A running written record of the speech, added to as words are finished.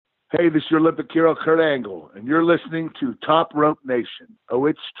Hey, this is your Olympic hero, Kurt Angle, and you're listening to Top Rope Nation. Oh,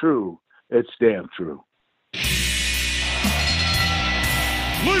 it's true. It's damn true. Ladies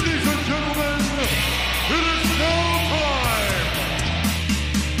and gentlemen, it is now time.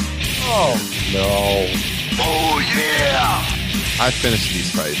 Oh, no. Oh, yeah. I finished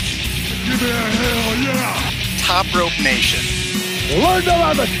these fights. Give me a hell yeah. Top Rope Nation. Learn to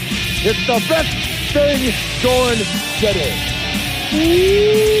love it. It's the best thing going today.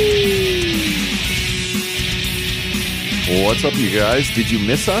 What's up, you guys? Did you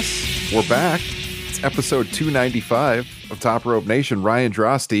miss us? We're back. It's episode 295 of Top Rope Nation. Ryan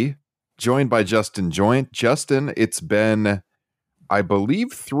Drosty, joined by Justin Joint. Justin, it's been, I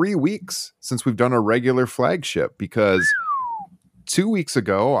believe, 3 weeks since we've done a regular flagship because 2 weeks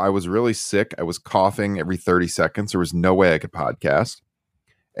ago, I was really sick. I was coughing every 30 seconds. There was no way I could podcast.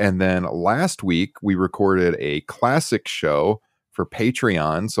 And then last week, we recorded a classic show for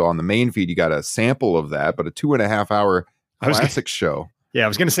Patreon. So on the main feed, you got a sample of that, but a 2.5 hour classic show. Yeah, I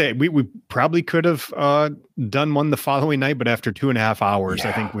was going to say, we probably could have done one the following night, but after 2.5 hours,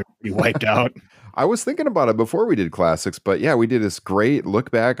 I think we'd be wiped out. I was thinking about it before we did classics, but yeah, we did this great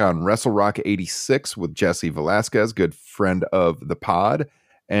look back on Wrestle Rock 86 with Jesse Velasquez, good friend of the pod.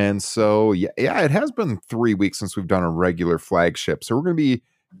 And so, yeah, it has been 3 weeks since we've done a regular flagship. So we're going to be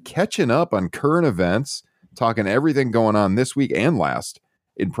catching up on current events, talking everything going on this week and last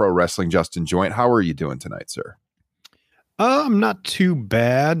in pro wrestling. Justin Joint, how are you doing tonight, sir? I'm not too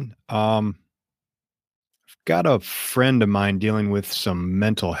bad. I've got a friend of mine dealing with some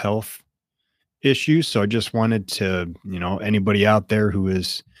mental health issues. So I just wanted to, anybody out there who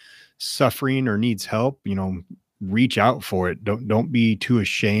is suffering or needs help, reach out for it. Don't be too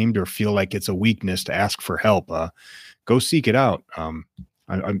ashamed or feel like it's a weakness to ask for help. Go seek it out.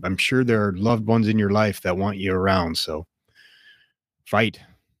 I'm sure there are loved ones in your life that want you around. So fight.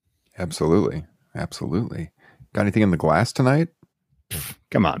 Absolutely. Absolutely. Got anything in the glass tonight?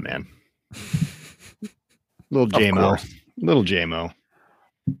 Come on, man. Little JMO.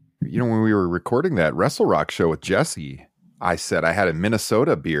 When we were recording that Wrestle Rock show with Jesse, I said I had a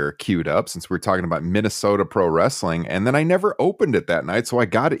Minnesota beer queued up since we were talking about Minnesota pro wrestling. And then I never opened it that night. So I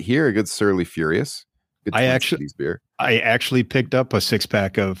got it here. A good Surly Furious. Good I actually picked up a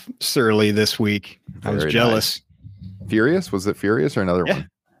 6-pack of Surly this week. I was jealous. Nice. Furious? Was it Furious or another one?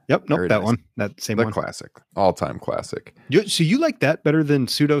 Yep. Nope. Very that nice. One. That same the one. Classic. All-time classic. So you like that better than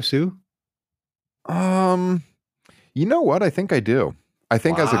Pseudo Sue? You know what? I think I do. I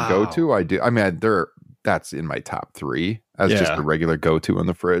think as a go-to, I do. I mean, that's in my top 3 as just a regular go-to in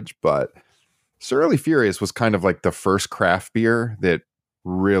the fridge. But Surly Furious was kind of like the first craft beer that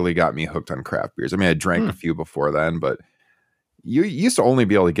really got me hooked on craft beers. I mean, I drank a few before then, but you used to only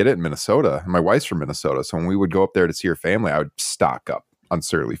be able to get it in Minnesota. My wife's from Minnesota, so when we would go up there to see her family, I would stock up on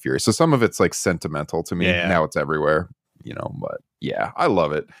Surly Furious. So some of it's like sentimental to me. Yeah. Now it's everywhere, but yeah, I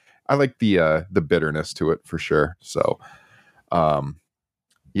love it. I like the bitterness to it for sure. So,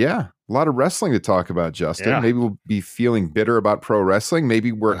 yeah, a lot of wrestling to talk about, Justin. Yeah. Maybe we'll be feeling bitter about pro wrestling.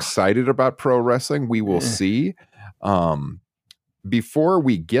 Maybe we're excited about pro wrestling. We will see. Before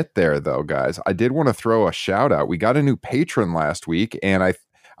we get there, though, guys, I did want to throw a shout out. We got a new patron last week, and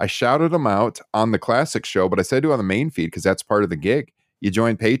I shouted him out on the classic show, but I said to on the main feed because that's part of the gig. You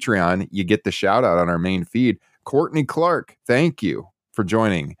join Patreon, you get the shout out on our main feed. Courtney Clark, thank you for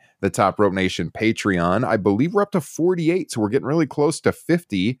joining the Top Rope Nation Patreon. I believe we're up to 48, so we're getting really close to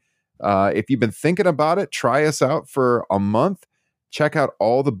 50. If you've been thinking about it, try us out for a month. Check out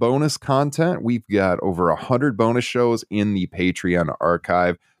all the bonus content. We've got over 100 bonus shows in the Patreon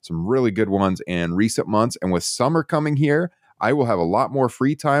archive, some really good ones in recent months. And with summer coming here, I will have a lot more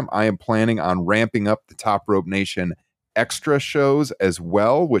free time. I am planning on ramping up the Top Rope Nation extra shows as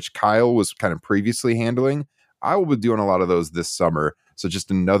well, which Kyle was kind of previously handling. I will be doing a lot of those this summer. So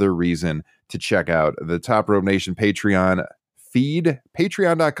just another reason to check out the Top Rope Nation Patreon feed,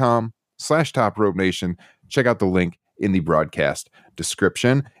 patreon.com/Top Rope Nation. Check out the link in the broadcast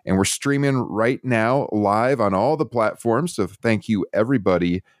description. And we're streaming right now live on all the platforms. So thank you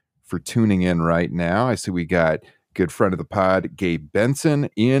everybody for tuning in right now. I see we got good friend of the pod, Gabe Benson,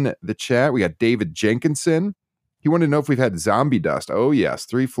 in the chat. We got David Jenkinson. He wanted to know if we've had Zombie Dust. Oh yes,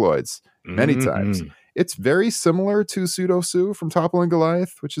 3 Floyds many times. It's very similar to Pseudo Sue from Topple and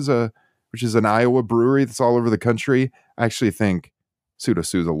Goliath, which is an Iowa brewery that's all over the country. I actually think Pseudo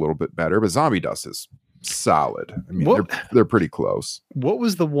Sue is a little bit better, but Zombie Dust is solid. I mean, they're pretty close. What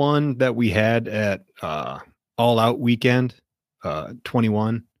was the one that we had at All Out Weekend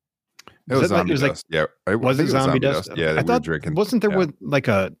 21? It was Zombie Dust. Yeah. Was it Zombie Dust? Yeah, I thought, drinking. Wasn't there with like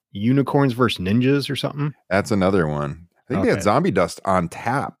a Unicorns versus Ninjas or something? That's another one. I think they had Zombie Dust on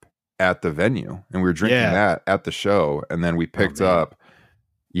tap at the venue, and we were drinking that at the show, and then we picked up.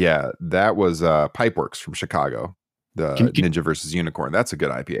 Yeah, that was Pipeworks from Chicago, the Ninja versus Unicorn. That's a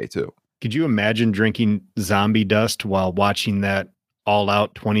good IPA too. Could you imagine drinking Zombie Dust while watching that All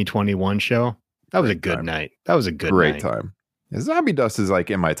Out 2021 show? That was a good night. That was a great time. Zombie Dust is like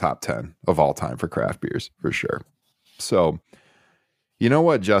in my top 10 of all time for craft beers for sure. So, you know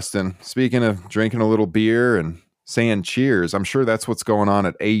what, Justin? Speaking of drinking a little beer and saying cheers, I'm sure that's what's going on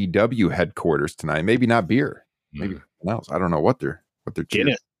at AEW headquarters tonight. Maybe not beer, maybe something else. I don't know what they're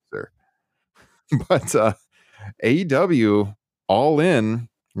cheering there. But AEW All In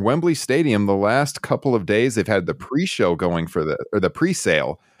Wembley Stadium, the last couple of days they've had the pre-show going for the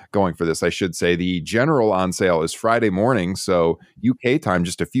pre-sale going for this, I should say. The general on sale is Friday morning, so UK time,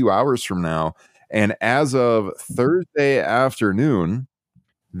 just a few hours from now. And as of Thursday afternoon,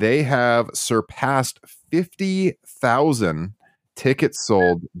 they have surpassed 50,000 tickets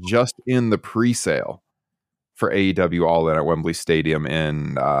sold just in the pre-sale for AEW All In at Wembley Stadium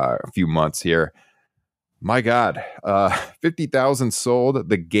in a few months here. My God, 50,000 sold.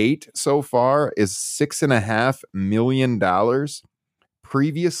 The gate so far is $6.5 million.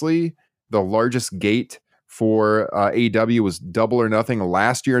 Previously, the largest gate for AEW was Double or Nothing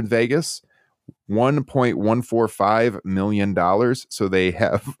last year in Vegas, $1.145 million. So they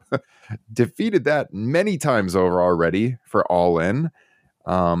have defeated that many times over already for All In.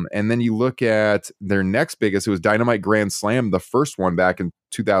 And then you look at their next biggest, it was Dynamite Grand Slam, the first one back in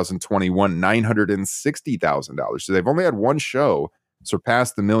 2021, $960,000. So they've only had one show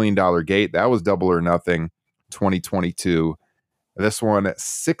surpass the $1 million gate. That was Double or Nothing 2022. This one,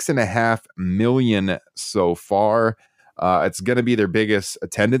 $6.5 million so far. It's going to be their biggest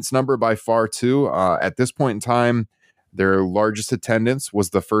attendance number by far, too. At this point in time, their largest attendance was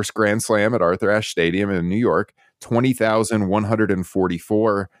the first Grand Slam at Arthur Ashe Stadium in New York,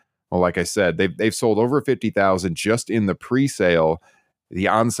 20,144. Well, like I said, they've sold over 50,000 just in the pre-sale. The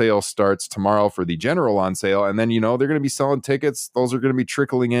on-sale starts tomorrow for the general on-sale, and then, they're going to be selling tickets. Those are going to be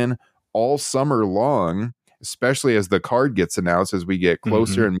trickling in all summer long, especially as the card gets announced as we get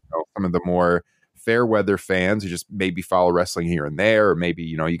closer. And some of the more fair weather fans who just maybe follow wrestling here and there, or maybe,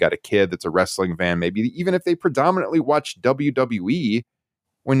 you got a kid that's a wrestling fan, maybe even if they predominantly watch WWE,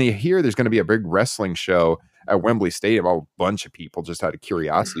 when they hear there's going to be a big wrestling show at Wembley Stadium, a bunch of people just out of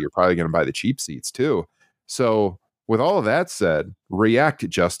curiosity are probably going to buy the cheap seats too. So with all of that said, react,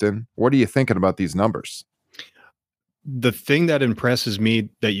 Justin. What are you thinking about these numbers? The thing that impresses me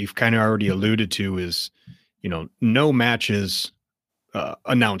that you've kind of already alluded to is, no matches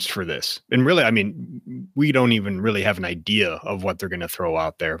announced for this. And really, I mean, we don't even really have an idea of what they're going to throw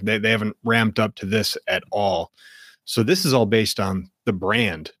out there. They haven't ramped up to this at all. So this is all based on the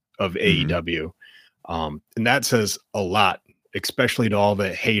brand of AEW. And that says a lot, especially to all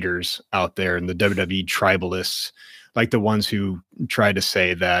the haters out there and the WWE tribalists, like the ones who try to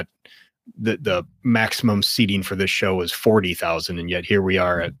say that the maximum seating for this show is 40,000. And yet here we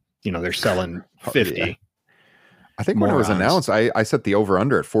are at, they're selling 50. Yeah. I think when it was announced, I set the over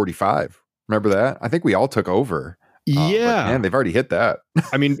under at 45. Remember that? I think we all took over. Yeah. Man, they've already hit that.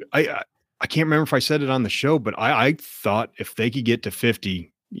 I mean, I can't remember if I said it on the show, but I thought if they could get to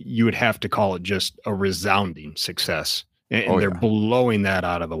 50, you would have to call it just a resounding success. And they're blowing that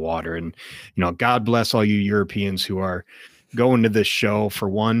out of the water. And, God bless all you Europeans who are going to this show. For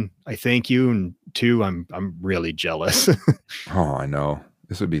one, I thank you. And two, I'm really jealous. Oh, I know.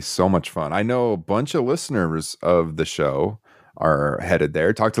 This would be so much fun. I know a bunch of listeners of the show are headed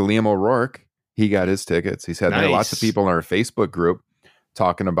there. Talk to Liam O'Rourke. He got his tickets. He's had lots of people in our Facebook group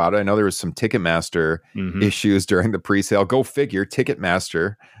talking about it. I know there was some Ticketmaster issues during the pre-sale. Go figure,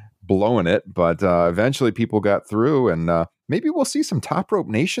 Ticketmaster blowing it. But eventually people got through, and maybe we'll see some Top Rope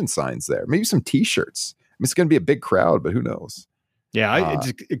Nation signs there. Maybe some T-shirts. I mean, it's going to be a big crowd, but who knows? Yeah,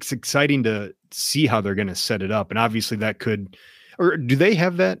 it's exciting to see how they're going to set it up. And obviously that could... Or do they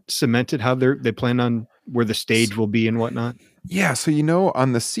have that cemented, how they plan on where the stage will be and whatnot? Yeah. So,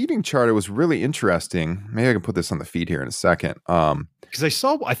 on the seating chart, it was really interesting. Maybe I can put this on the feed here in a second. Because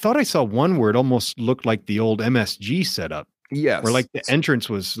I thought I saw one where it almost looked like the old MSG setup. Yes. Where like the entrance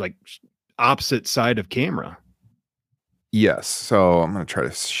was like opposite side of camera. Yes. So I'm going to try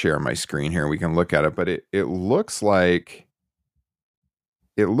to share my screen here. We can look at it, but it looks like...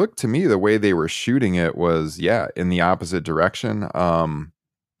 It looked to me the way they were shooting it was, in the opposite direction.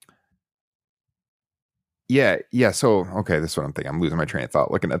 Yeah. So, okay, this is what I'm thinking. I'm losing my train of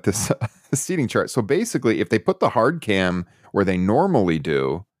thought looking at this seating chart. So basically, if they put the hard cam where they normally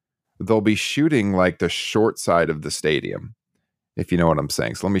do, they'll be shooting like the short side of the stadium, if you know what I'm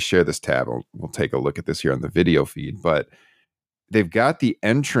saying. So let me share this tab. We'll take a look at this here on the video feed. But they've got the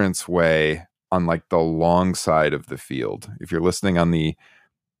entranceway on like the long side of the field. If you're listening on the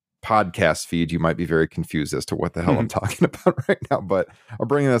podcast feed, you might be very confused as to what the hell I'm talking about right now, but I'll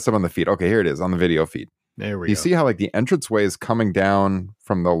bring this up on the feed. Okay, here it is on the video feed. There we You go. see how like the entranceway is coming down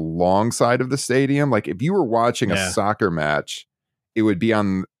from the long side of the stadium? Like if you were watching a soccer match, it would be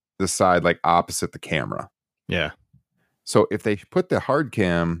on the side like opposite the camera. Yeah. So if they put the hard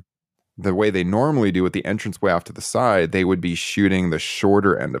cam the way they normally do with the entranceway off to the side, they would be shooting the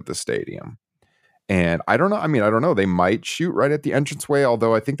shorter end of the stadium. And I don't know. I mean, I don't know. They might shoot right at the entranceway,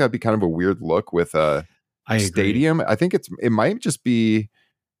 although I think that'd be kind of a weird look with a stadium. I think it might just be,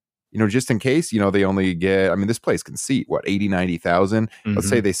 just in case, they only get, I mean, this place can seat, 80, 90,000. Let's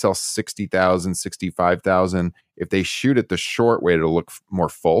say they sell 60,000, 65,000. If they shoot it the short way, it'll look more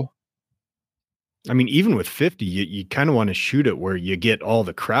full. I mean, even with 50, you kind of want to shoot it where you get all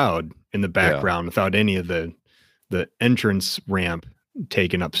the crowd in the background without any of the entrance ramp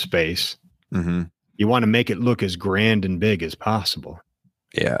taking up space. Mm-hmm. You want to make it look as grand and big as possible.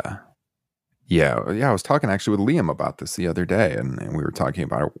 Yeah. I was talking actually with Liam about this the other day, and we were talking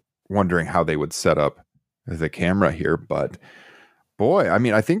about it, wondering how they would set up the camera here. But boy, I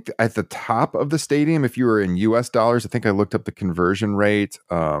mean, I think at the top of the stadium, if you were in US dollars, I think I looked up the conversion rate.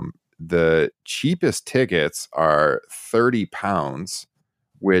 The cheapest tickets are 30 pounds,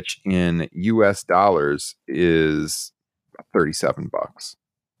 which in US dollars is $37.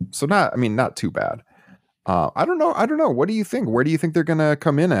 So not too bad. I don't know. What do you think? Where do you think they're going to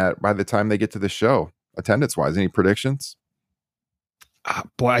come in at by the time they get to the show, attendance wise? Any predictions?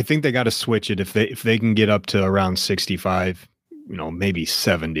 Boy, I think they got to switch it if they can get up to around 65, maybe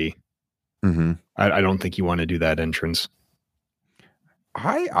 70. Mm-hmm. I don't think you want to do that entrance.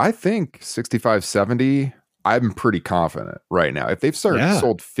 I think 65, 70. I'm pretty confident right now. If they've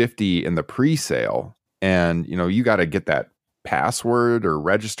sold 50 in the pre-sale, and you got to get that password or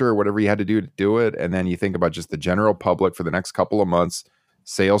register or whatever you had to do it, and then you think about just the general public for the next couple of months,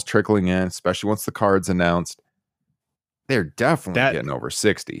 sales trickling in, especially once the card's announced, they're definitely getting over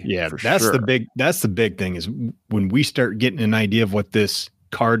 60. Yeah, that's the big thing is when we start getting an idea of what this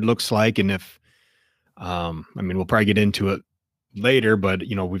card looks like, and if we'll probably get into it later, but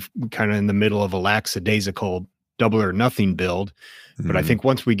we're kind of in the middle of a lackadaisical double or nothing build. But I think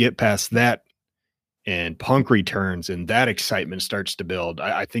once we get past that and Punk returns and that excitement starts to build,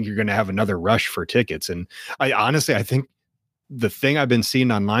 I think you're going to have another rush for tickets. And I think the thing I've been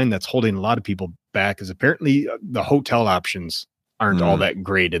seeing online that's holding a lot of people back is apparently the hotel options aren't all that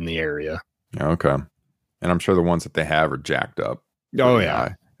great in the area. Okay. And I'm sure the ones that they have are jacked up. Oh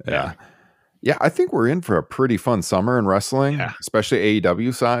yeah. Yeah, I think we're in for a pretty fun summer in wrestling, especially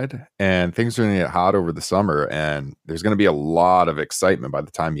AEW side, and things are going to get hot over the summer, and there's going to be a lot of excitement by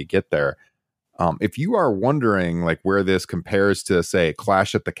the time you get there. If you are wondering like where this compares to, say,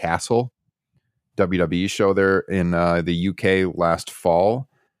 Clash at the Castle, WWE show there in the UK last fall,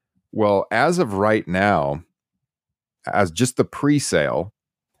 well, as of right now, as just the pre-sale,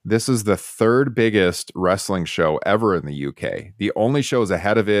 this is the third biggest wrestling show ever in the UK. The only shows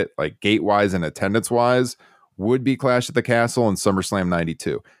ahead of it, like gate-wise and attendance-wise, would be Clash at the Castle and SummerSlam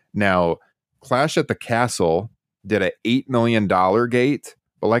 92. Now, Clash at the Castle did a $8 million gate,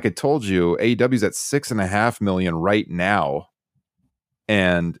 but like I told you, AEW's at $6.5 million right now,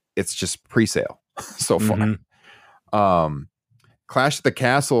 and it's just pre-sale so far. Clash at the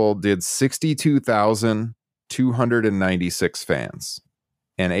Castle did 62,296 fans.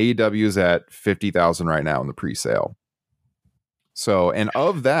 And AEW is at 50,000 right now in the pre-sale. So, and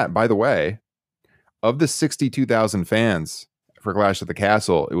of that, by the way, of the 62,000 fans for Clash at the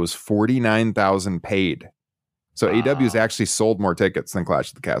Castle, it was 49,000 paid. So AEW has actually sold more tickets than Clash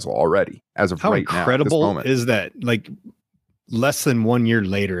at the Castle already as of right now. How incredible is that? Like less than 1 year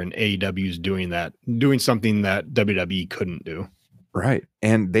later, and AEW is doing something that WWE couldn't do. Right.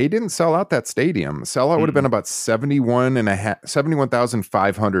 And they didn't sell out that stadium. Sellout would have been about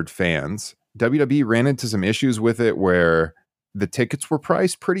 71,500 fans. WWE ran into some issues with it where the tickets were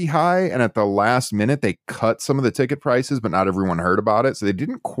priced pretty high. And at the last minute, they cut some of the ticket prices, but not everyone heard about it. So they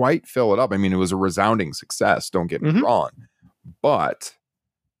didn't quite fill it up. I mean, it was a resounding success. Don't get me wrong. But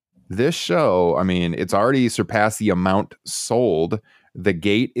this show, I mean, it's already surpassed the amount sold. The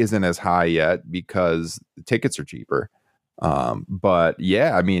gate isn't as high yet because the tickets are cheaper. But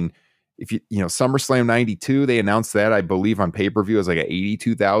yeah, I mean, if you SummerSlam 92, they announced that, I believe, on pay-per-view as like an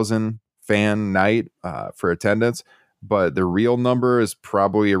 82,000 fan night for attendance, but the real number is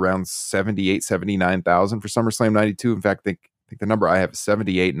probably around 78, 79,000 for SummerSlam 92. In fact, I think the number I have is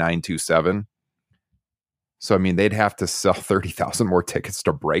 78,927. So I mean, they'd have to sell 30,000 more tickets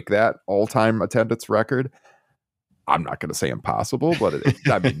to break that all-time attendance record. I'm not going to say impossible, but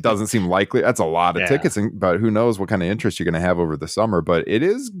it doesn't seem likely. That's a lot of Yeah. tickets, but who knows what kind of interest you're going to have over the summer. But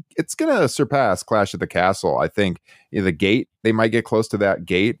it's going to surpass Clash at the Castle. I think the gate, they might get close to that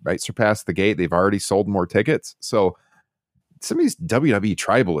gate, might surpass the gate. They've already sold more tickets. So some of these WWE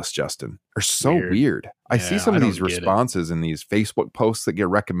tribalists, Justin, are so weird. I see some of these responses in these Facebook posts that get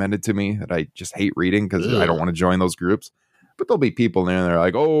recommended to me that I just hate reading because I don't want to join those groups. But there'll be people in there that are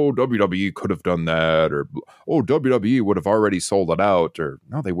like, oh, WWE could have done that, or oh, WWE would have already sold it out, or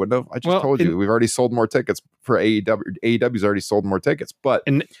no, they wouldn't have. I just told you, we've already sold more tickets for AEW. AEW's already sold more tickets, but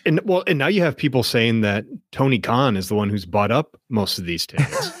and now you have people saying that Tony Khan is the one who's bought up most of these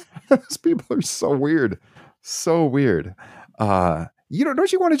tickets. Those people are so weird, so weird.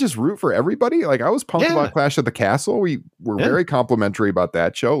 Don't you want to just root for everybody? Like, I was pumped about Clash of the Castle. We were very complimentary about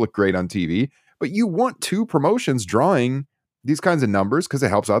that show. Looked great on TV, but you want two promotions drawing these kinds of numbers because it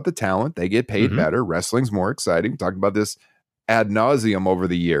helps out the talent. They get paid better. Wrestling's more exciting. We talked about this ad nauseum over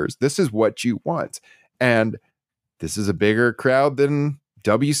the years. This is what you want. And this is a bigger crowd than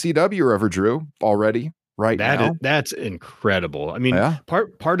WCW ever drew already now. That's incredible. I mean,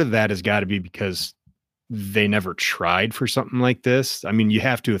 part of that has got to be because they never tried for something like this. I mean, you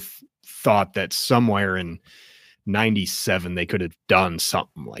have to have thought that somewhere in 97 they could have done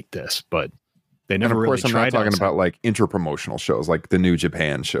something like this, but they never really tried. Of course, I'm not talking about like interpromotional shows like the New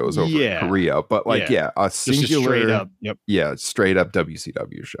Japan shows over in Korea, but like, a singular, straight up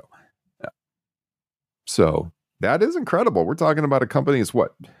WCW show. Yeah. So that is incredible. We're talking about a company that's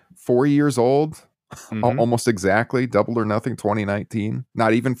 4 years old, almost exactly, Double or Nothing 2019,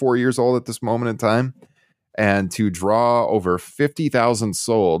 not even 4 years old at this moment in time. And to draw over 50,000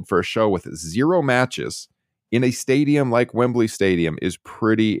 sold for a show with 0 matches in a stadium like Wembley Stadium is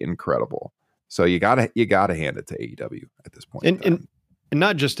pretty incredible. So you gotta hand it to AEW at this point. And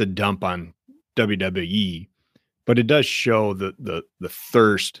not just a dump on WWE, but it does show the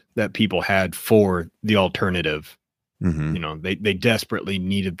thirst that people had for the alternative. They desperately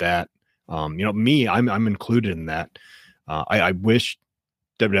needed that. Me, I'm included in that. I wish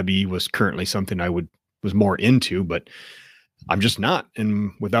WWE was currently something I was more into, but I'm just not.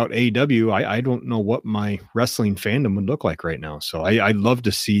 And without AEW, I don't know what my wrestling fandom would look like right now. So I'd love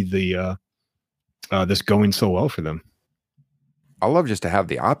to see this going so well for them. I love just to have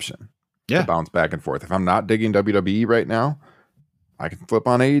the option to bounce back and forth. If I'm not digging WWE right now, I can flip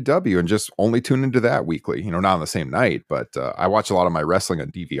on AEW and just only tune into that weekly. Not on the same night, but I watch a lot of my wrestling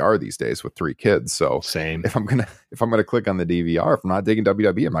on DVR these days with 3 kids. So same. If I'm gonna click on the DVR, if I'm not digging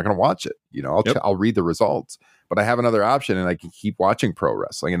WWE, I'm not gonna watch it. I'll read the results, but I have another option, and I can keep watching pro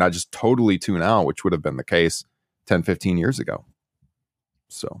wrestling and I just totally tune out, which would have been the case 10, 15 years ago.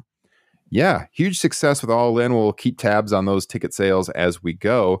 So. Yeah, huge success with All In. We'll keep tabs on those ticket sales as we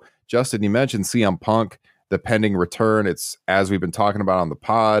go. Justin, you mentioned CM Punk, the pending return. It's as we've been talking about on the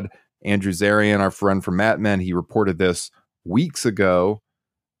pod. Andrew Zarian, our friend from Mat Men, he reported this weeks ago.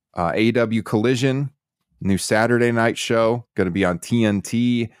 AEW Collision, new Saturday night show, going to be on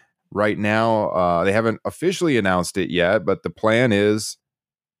TNT right now. They haven't officially announced it yet, but the plan is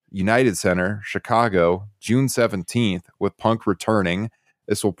United Center, Chicago, June 17th, with Punk returning.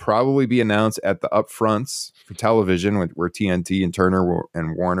 This will probably be announced at the upfronts for television, where TNT and Turner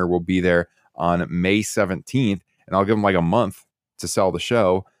and Warner will be there on May 17th. And I'll give them like a month to sell the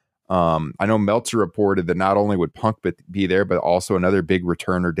show. I know Meltzer reported that not only would Punk be there, but also another big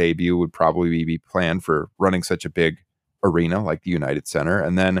returner debut would probably be planned for running such a big arena like the United Center.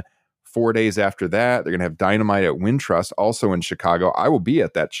 And then 4 days after that, they're going to have Dynamite at Wintrust, also in Chicago. I will be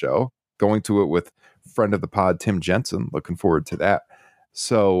at that show, going to it with friend of the pod, Tim Jensen. Looking forward to that.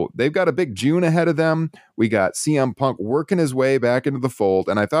 So they've got a big June ahead of them. We got CM Punk working his way back into the fold.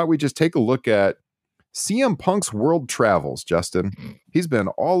 And I thought we'd just take a look at CM Punk's world travels, Justin. He's been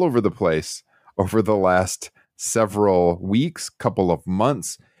all over the place over the last several weeks, couple of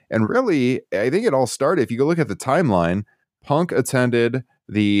months. And really, I think it all started, if you go look at the timeline, Punk attended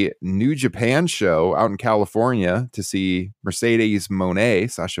the New Japan show out in California to see Mercedes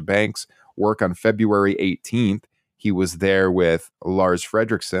Moné, Sasha Banks, work on February 18th. He was there with Lars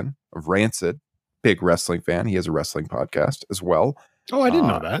Fredrickson of Rancid, big wrestling fan. He has a wrestling podcast as well. Oh, I didn't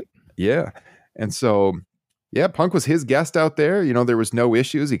know that. Yeah. And so, Punk was his guest out there. There was no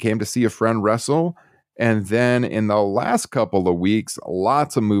issues. He came to see a friend wrestle. And then in the last couple of weeks,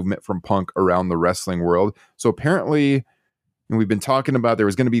 lots of movement from Punk around the wrestling world. So apparently, we've been talking about there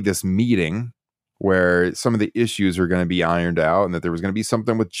was going to be this meeting where some of the issues are going to be ironed out, and that there was going to be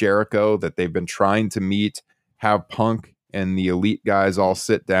something with Jericho that they've been trying to meet, have Punk and the elite guys all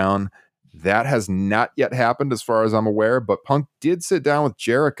sit down. That has not yet happened as far as I'm aware, but Punk did sit down with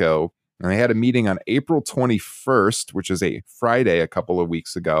Jericho And they had a meeting on April 21st, which is a Friday a couple of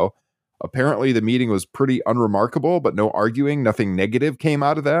weeks ago. Apparently, the meeting was pretty unremarkable, but no arguing. Nothing negative came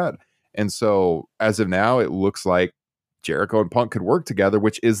out of that. And so, as of now, it looks like Jericho and Punk could work together,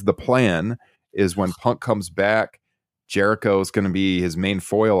 which is the plan, is when Punk comes back, Jericho is going to be his main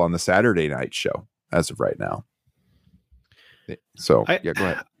foil on the Saturday night show as of right now. So, yeah, go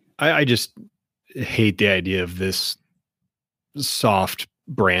ahead. I just hate the idea of this soft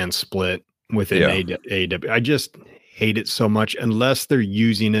brand split within AEW. I just hate it so much unless they're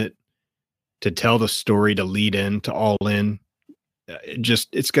using it to tell the story to lead in to All In.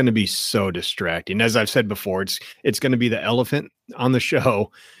 It's going to be so distracting. As I've said before, it's going to be the elephant on the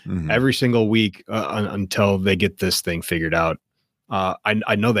show every single week until they get this thing figured out.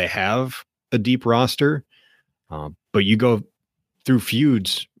 I know they have a deep roster, but you go through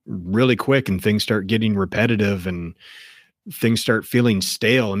feuds really quick and things start getting repetitive and things start feeling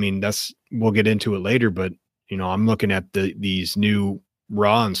stale. I mean, we'll get into it later, but I'm looking at these new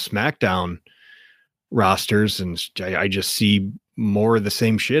Raw and SmackDown rosters, and I just see more of the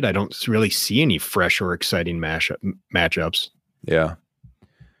same shit. I don't really see any fresh or exciting matchups. Yeah,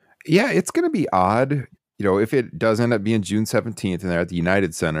 it's going to be odd, if it does end up being June 17th and they're at the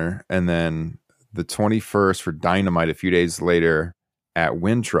United Center, and then the 21st for Dynamite a few days later at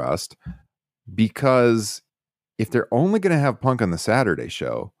Wintrust, because if they're only going to have Punk on the Saturday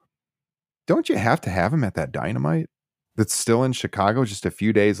show, don't you have to have him at that Dynamite that's still in Chicago just a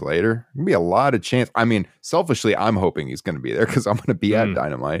few days later? There'll be a lot of chance. I mean, selfishly, I'm hoping he's going to be there because I'm going to be at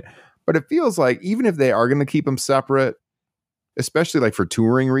Dynamite. But it feels like even if they are going to keep him separate, especially like for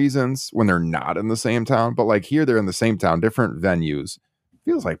touring reasons when they're not in the same town, but like here they're in the same town, different venues. It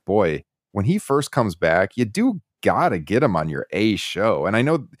feels like, boy, when he first comes back, you do gotta get him on your A show. And I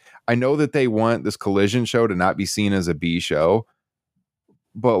know that they want this Collision show to not be seen as a B show,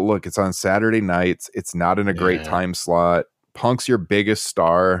 but look, it's on Saturday nights. It's not in a great time slot. Punk's your biggest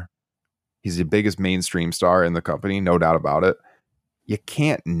star. He's the biggest mainstream star in the company, no doubt about it. You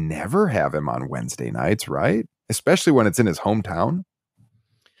can't never have him on Wednesday nights, right? Especially when it's in his hometown.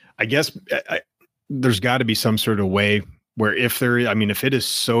 I guess there's got to be some sort of way where if it is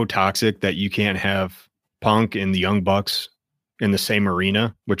so toxic that you can't have Punk and the Young Bucks in the same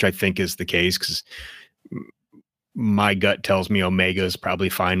arena, which I think is the case, because my gut tells me Omega is probably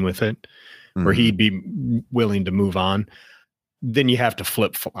fine with it, or he'd be willing to move on, then you have to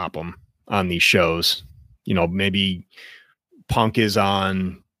flip-flop them on these shows. Maybe Punk is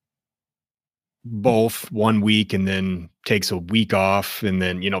on both one week and then takes a week off, and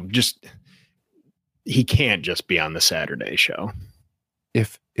then, he can't just be on the Saturday show.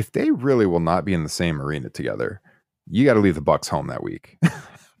 If they really will not be in the same arena together, you got to leave the Bucks home that week.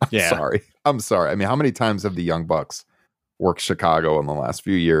 I'm sorry. I mean, how many times have the Young Bucks worked Chicago in the last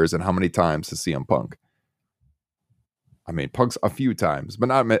few years, and how many times has CM Punk? I mean, Punk's a few times, but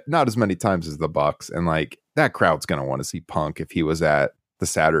not as many times as the Bucks. And like that crowd's going to want to see Punk if he was at the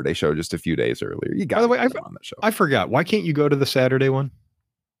Saturday show just a few days earlier. You got to get him on that show. I forgot. Why can't you go to the Saturday one?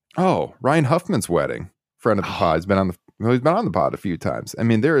 Oh, Ryan Huffman's wedding. Friend of the pod. He's been on the pod a few times. I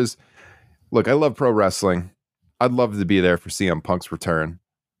mean, look, I love pro wrestling. I'd love to be there for CM Punk's return.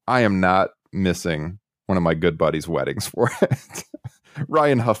 I am not missing one of my good buddies' weddings for it.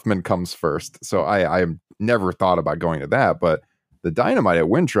 Ryan Huffman comes first. So I never thought about going to that. But the Dynamite at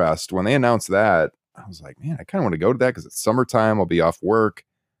Wintrust, when they announced that, I was like, man, I kind of want to go to that because it's summertime. I'll be off work.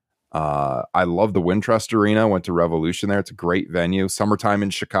 I love the Wintrust Arena. Went to Revolution there. It's a great venue. Summertime in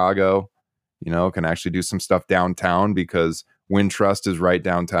Chicago. Can actually do some stuff downtown because Wintrust is right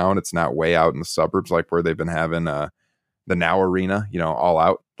downtown. It's not way out in the suburbs like where they've been having the Now Arena, all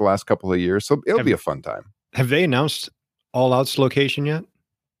out the last couple of years. So it'll be a fun time. Have they announced All Out's location yet?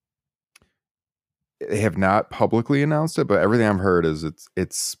 They have not publicly announced it, but everything I've heard is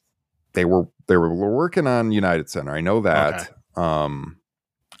they were working on United Center. I know that. Okay.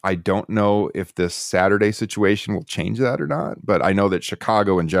 I don't know if this Saturday situation will change that or not, but I know that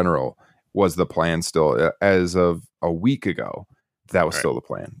Chicago in general was the plan still as of a week ago. That was still the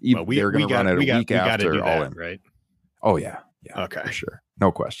plan. Well, they're going to run it a week after All In, right? Oh yeah. Okay, for sure,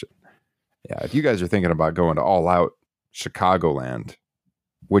 no question. Yeah, if you guys are thinking about going to All Out Chicagoland,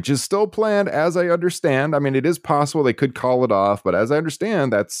 which is still planned, as I understand. I mean, it is possible they could call it off, but as I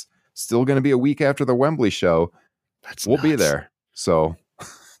understand, that's still going to be a week after the Wembley show. We'll be there, so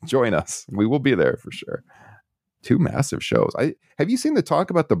join us. We will be there for sure. 2 massive shows. Have you seen the talk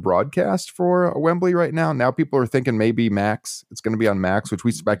about the broadcast for Wembley right now? Now people are thinking maybe Max. It's going to be on Max, which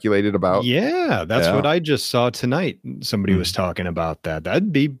we speculated about. Yeah, that's what I just saw tonight. Somebody was talking about that.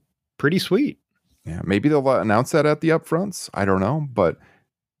 That'd be pretty sweet. Yeah, maybe they'll announce that at the upfronts. I don't know, but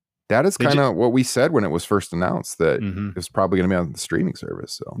That is kind of what we said when it was first announced, that Mhm. it was probably going to be on the streaming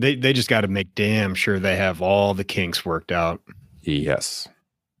service. So They just got to make damn sure they have all the kinks worked out. yes,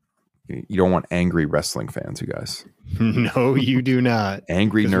 you don't want angry wrestling fans, you guys. No, you do not.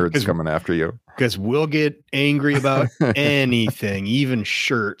 Angry nerds coming after you. Because we'll get angry about anything, even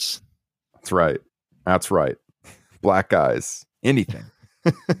shirts. That's right. That's right. Black guys, anything.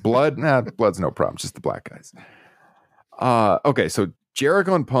 Blood, blood's no problem. Just the black guys. Okay, so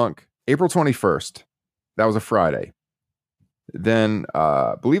Jericho and Punk, April 21st. That was a Friday. Then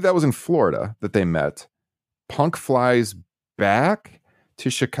I believe that was in Florida that they met. Punk flies back to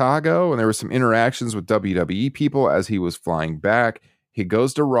Chicago, and there were some interactions with WWE people as he was flying back. He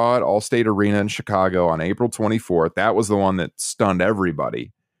goes to Raw at Allstate Arena in Chicago on April 24th. That was the one that stunned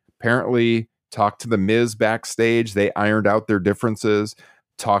everybody. Apparently, talked to The Miz backstage. They ironed out their differences.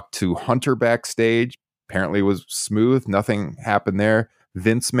 Talked to Hunter backstage. Apparently, it was smooth. Nothing happened there.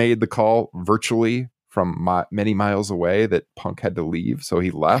 Vince made the call virtually from many miles away that Punk had to leave, so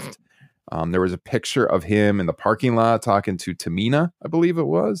he left. There was a picture of him in the parking lot talking to Tamina, I believe it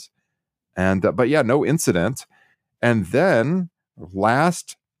was. And but yeah, no incident. And then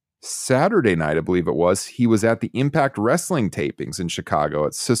last Saturday night, I believe it was, he was at the Impact Wrestling tapings in Chicago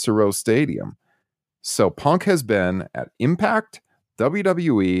at Cicero Stadium. So Punk has been at Impact,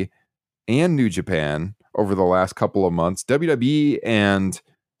 WWE, and New Japan over the last couple of months. WWE and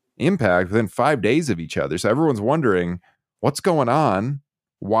Impact within 5 days of each other. So everyone's wondering, what's going on?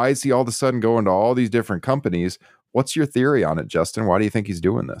 Why is he all of a sudden going to all these different companies? What's your theory on it, Justin? Why do you think he's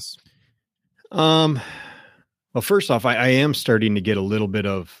doing this? Well, first off, I am starting to get a little bit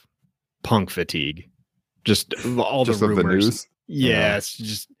of Punk fatigue. Just all Just the of rumors. the news? Yeah, it's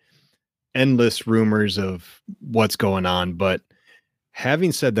just endless rumors of what's going on. But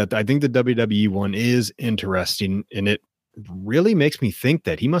having said that, I think the WWE one is interesting, and it really makes me think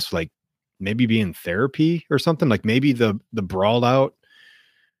that he must like maybe be in therapy or something. Like maybe the brawl out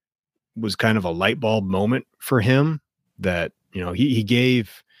was kind of a light bulb moment for him, that, you know, he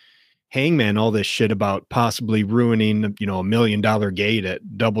gave Hangman all this shit about possibly ruining, you know, $1 million gate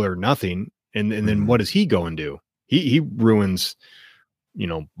at Double or Nothing. And then what does he go and do? He ruins, you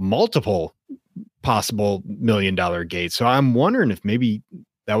know, multiple possible $1 million gates. So I'm wondering if maybe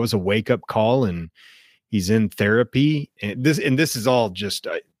that was a wake up call and he's in therapy. And this is all just,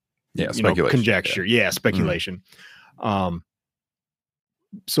 speculation. Conjecture. Yeah. Speculation.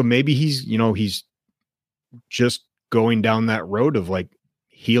 So maybe he's just going down that road of like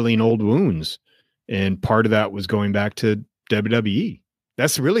healing old wounds. And part of that was going back to WWE.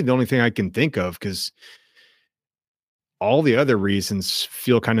 That's really the only thing I can think of, because all the other reasons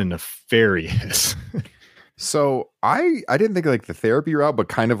feel kind of nefarious. So I didn't think like the therapy route, but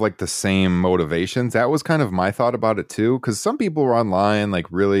kind of like the same motivations. That was kind of my thought about it too. Cause some people were online like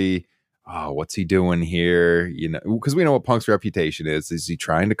really, oh, what's he doing here? You know, because we know what Punk's reputation is. Is he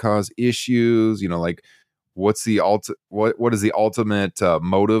trying to cause issues? You know, like what's the what is the ultimate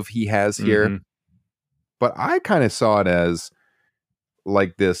motive he has here? Mm-hmm. But I kind of saw it as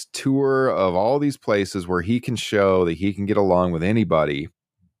like this tour of all these places where he can show that he can get along with anybody.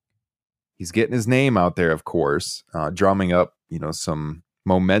 He's getting his name out there, of course, drumming up, you know, some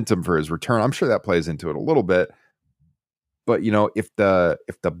momentum for his return. I'm sure that plays into it a little bit. But, you know, if the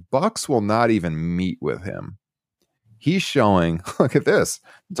Bucks will not even meet with him, he's showing, look at this.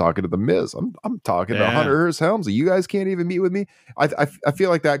 I'm talking to the Miz. I'm talking to Hunter Hearst Helmsley. You guys can't even meet with me. I feel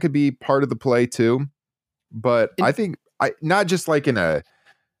like that could be part of the play too. But I think not just like in a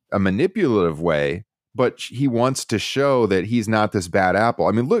manipulative way, but he wants to show that he's not this bad apple.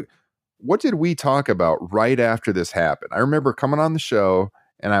 I mean, look, what did we talk about right after this happened? I remember coming on the show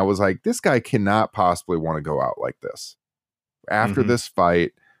and I was like, this guy cannot possibly want to go out like this. After this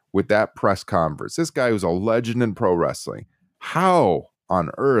fight with that press conference, this guy who's a legend in pro wrestling, how on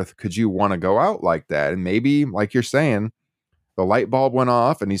earth could you want to go out like that? And maybe, like you're saying, the light bulb went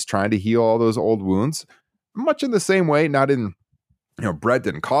off and he's trying to heal all those old wounds, much in the same way, not in, you know, Brett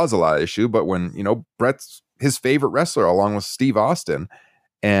didn't cause a lot of issue, but when, you know, Brett's his favorite wrestler along with Steve Austin,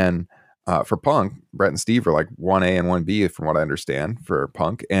 and for Punk, Brett and Steve are like 1A and 1B from what I understand for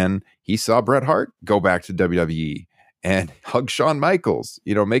Punk. And he saw Bret Hart go back to WWE and hug Shawn Michaels,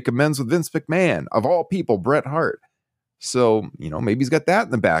 you know, make amends with Vince McMahon, of all people, Bret Hart. So, you know, maybe he's got that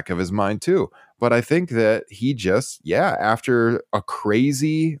in the back of his mind too. But I think that he just, after a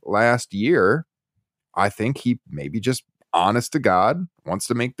crazy last year, I think he maybe just, honest to God, wants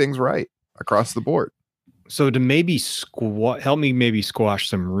to make things right across the board. So to maybe help me maybe squash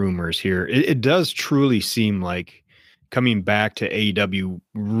some rumors here. It does truly seem like coming back to AEW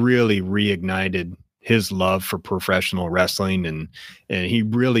really reignited his love for professional wrestling, and he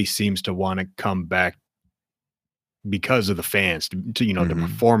really seems to want to come back because of the fans to to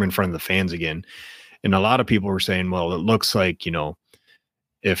perform in front of the fans again. And a lot of people were saying, well, it looks like,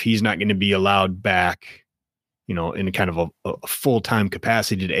 if he's not going to be allowed back, in kind of a full-time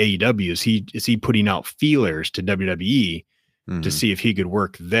capacity to AEW, is he putting out feelers to WWE to see if he could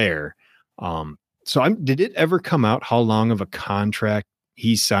work there? So did it ever come out how long of a contract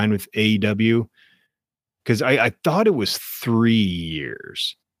he signed with AEW? Because I thought it was 3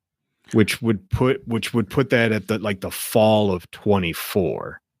 years, which would put that at the fall of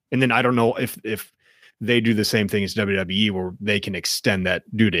 24. And then I don't know if they do the same thing as WWE, where they can extend that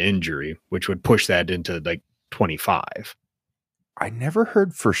due to injury, which would push that into 25. I never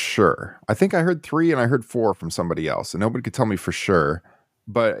heard for sure. I think I heard 3 and I heard 4 from somebody else, and nobody could tell me for sure,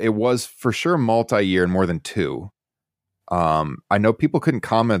 but it was for sure multi-year and more than 2. I know people couldn't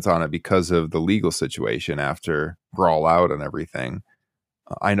comment on it because of the legal situation after Brawl Out and everything.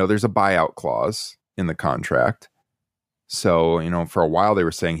 I know there's a buyout clause in the contract. So, for a while they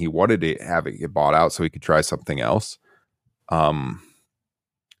were saying he wanted to have it get bought out so he could try something else.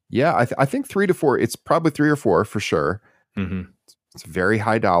 Yeah, I think 3 to 4. It's probably 3 or 4 for sure. Mm-hmm. It's a very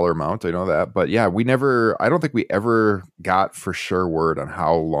high dollar amount. I know that. But yeah, I don't think we ever got for sure word on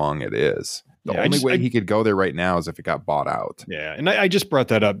how long it is. The only way he could go there right now is if it got bought out. Yeah. And I just brought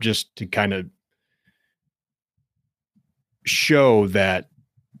that up just to kind of show that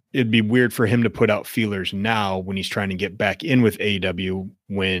it'd be weird for him to put out feelers now when he's trying to get back in with AEW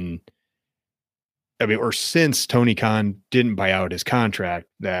or since Tony Khan didn't buy out his contract,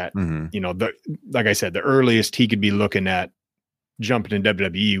 that, like I said, the earliest he could be looking at jumping in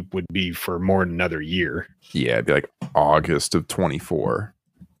WWE would be for more than another year. Yeah. It'd be like August of 24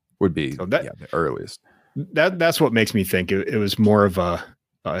 would be the earliest. That's what makes me think it was more of a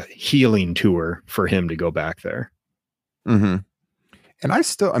healing tour for him to go back there. Mm-hmm.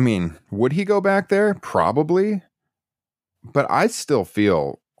 And would he go back there? Probably. But I still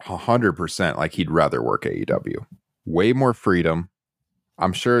feel 100% like he'd rather work AEW. Way more freedom.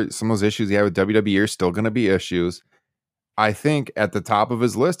 I'm sure some of those issues he had with WWE are still going to be issues. I think at the top of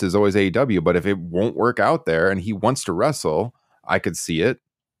his list is always AEW, but if it won't work out there and he wants to wrestle, I could see it.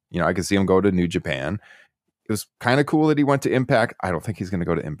 I could see him go to New Japan. It was kind of cool that he went to Impact. I don't think he's going to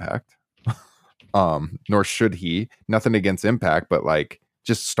go to Impact. Nor should he. Nothing against Impact, but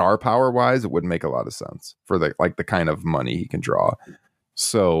just star power wise, it wouldn't make a lot of sense for the kind of money he can draw.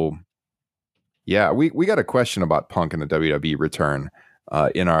 So yeah, we got a question about Punk and the WWE return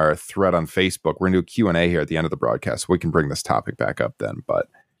in our thread on Facebook. We're gonna do a Q&A here at the end of the broadcast. We can bring this topic back up then. But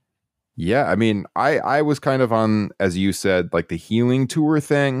yeah, I was kind of on, as you said, the healing tour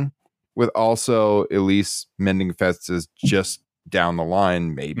thing, with also Elise mending fences is just down the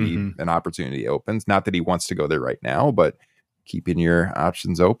line. Maybe an opportunity opens. Not that he wants to go there right now, but keeping your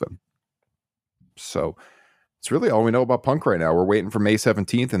options open. So it's really all we know about Punk right now. We're waiting for May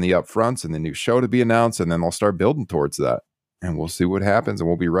 17th and the upfronts and the new show to be announced, and then they'll start building towards that. And we'll see what happens, and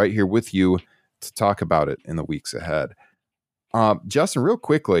we'll be right here with you to talk about it in the weeks ahead. Justin, real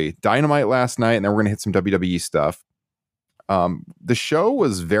quickly, Dynamite last night, and then we're going to hit some WWE stuff. The show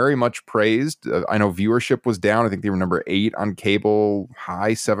was very much praised. I know viewership was down. I think they were number 8 on cable,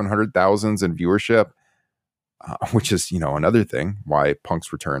 high 700,000s in viewership, which is, another thing why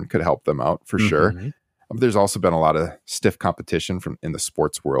Punk's return could help them out for sure. There's also been a lot of stiff competition in the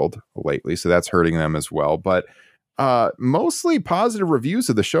sports world lately, so that's hurting them as well. But mostly positive reviews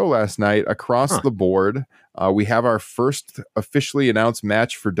of the show last night across the board. We have our first officially announced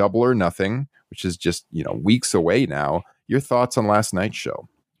match for Double or Nothing, which is just, weeks away now. Your thoughts on last night's show?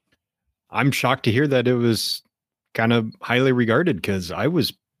 I'm shocked to hear that it was kind of highly regarded, because I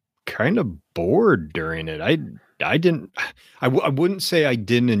was kind of bored during it. I wouldn't say I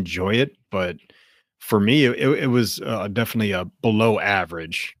didn't enjoy it, but for me, it was definitely a below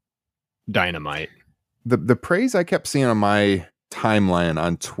average Dynamite. The praise I kept seeing on my timeline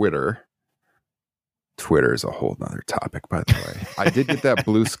on Twitter is a whole nother topic, by the way. I did get that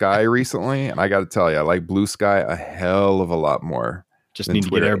Blue Sky recently, and I got to tell you, I like Blue Sky a hell of a lot more. Just need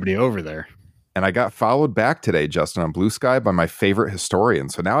Twitter. To get everybody over there. And I got followed back today, Justin, on Blue Sky by my favorite historian.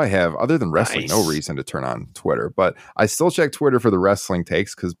 So now I have, other than wrestling, no reason to turn on Twitter. But I still check Twitter for the wrestling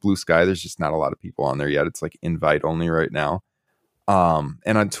takes, because Blue Sky, there's just not a lot of people on there yet. It's invite only right now.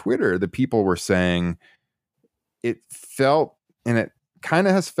 And on Twitter, the people were saying it felt, and it kind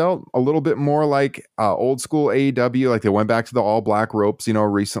of has felt a little bit more like old school AEW. Like they went back to the all black ropes,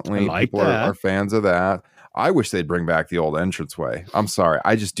 recently. People are fans of that. I wish they'd bring back the old entranceway. I'm sorry.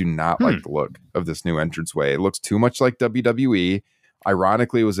 I just do not like the look of this new entranceway. It looks too much like WWE.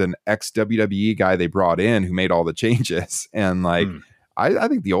 Ironically, it was an ex-WWE guy they brought in who made all the changes. And like, I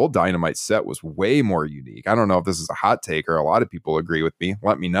think the old Dynamite set was way more unique. I don't know if this is a hot take or a lot of people agree with me.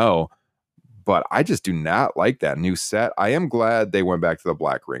 Let me know. But I just do not like that new set. I am glad they went back to the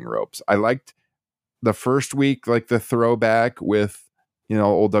black ring ropes. I liked the first week, like the throwback with,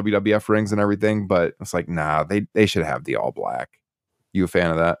 old WWF rings and everything, but it's like, nah, they should have the all black. You a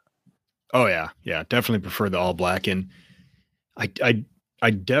fan of that? Oh yeah. Yeah. Definitely prefer the all black. And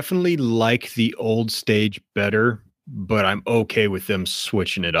I definitely like the old stage better, but I'm okay with them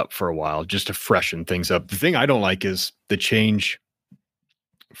switching it up for a while just to freshen things up. The thing I don't like is the change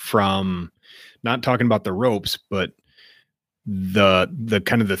from not talking about the ropes, but the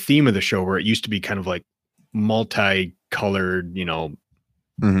kind of the theme of the show where it used to be kind of like multicolored,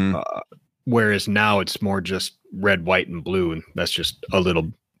 whereas now it's more just red, white, and blue, and that's just a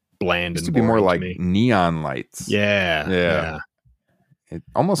little bland. It used to be more like neon lights. Yeah. It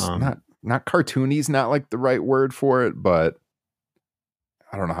almost not cartoony, not like the right word for it, but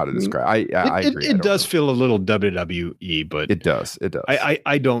I don't know how to describe. I agree. It does feel a little WWE, but it does.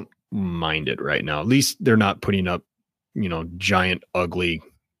 I don't mind it right now. At least they're not putting up, giant, ugly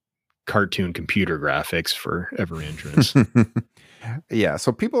cartoon computer graphics for every entrance. Yeah.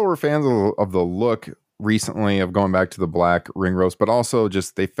 So people were fans of the look recently of going back to the black ring ropes, but also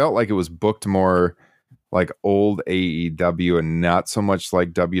just they felt like it was booked more like old AEW and not so much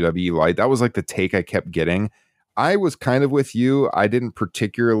like WWE light. That was like the take I kept getting. I was kind of with you. I didn't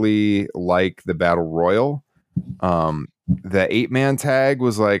particularly like the Battle Royal. The 8-man tag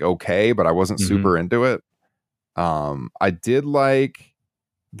was like okay, but I wasn't super into it. I did like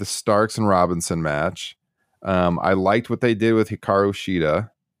the Starks and Robinson match. I liked what they did with Hikaru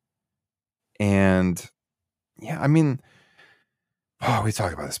Shida. And yeah, I mean, we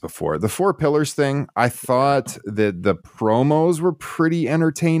talked about this before. The 4 Pillars thing, I thought that the promos were pretty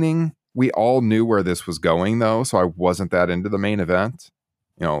entertaining. We all knew where this was going, though, so I wasn't that into the main event.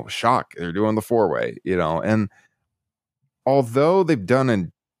 Shock, they're doing the 4-way, and although they've done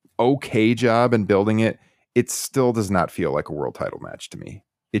an okay job in building it, it still does not feel like a world title match to me.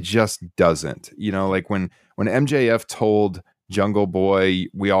 It just doesn't. Like when MJF told Jungle Boy,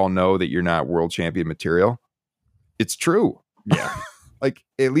 we all know that you're not world champion material. It's true. Yeah. Like,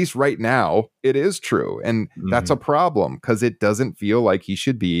 at least right now, it is true. And that's a problem because it doesn't feel like he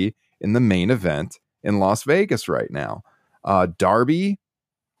should be in the main event in Las Vegas right now. Darby's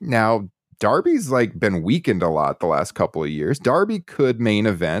like been weakened a lot the last couple of years. Darby could main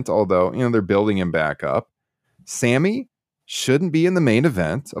event, although, they're building him back up. Sammy shouldn't be in the main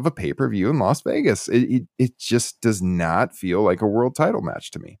event of a pay-per-view in Las Vegas. It just does not feel like a world title match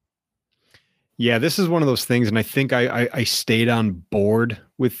to me. Yeah, this is one of those things, and I think I stayed on board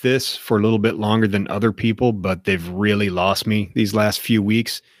with this for a little bit longer than other people, but they've really lost me these last few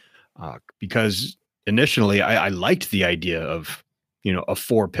weeks because initially I liked the idea of, a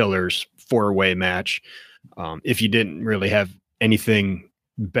 4 Pillars 4-way match. If you didn't really have anything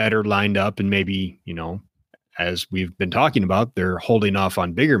better lined up and maybe, as we've been talking about, they're holding off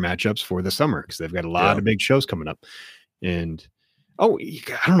on bigger matchups for the summer because they've got a lot of big shows coming up. And, I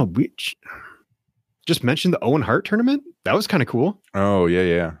don't know, we just mentioned the Owen Hart tournament. That was kind of cool. Oh,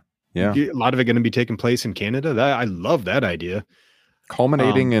 yeah. A lot of it going to be taking place in Canada. I love that idea.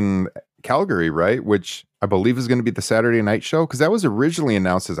 Culminating in Calgary, right? Which I believe is going to be the Saturday night show because that was originally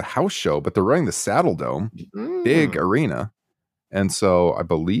announced as a house show, but they're running the Saddle Dome, big arena. And so I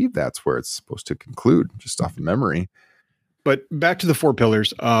believe that's where it's supposed to conclude, just off of memory. But back to the 4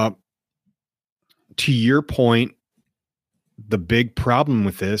 Pillars. To your point, the big problem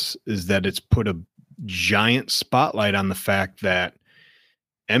with this is that it's put a giant spotlight on the fact that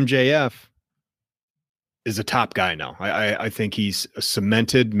MJF is a top guy now. I think he's a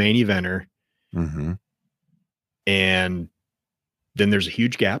cemented main eventer. And then there's a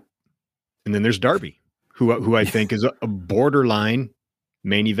huge gap. And then there's Darby, who I think is a borderline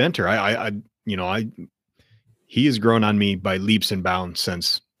main eventer. He has grown on me by leaps and bounds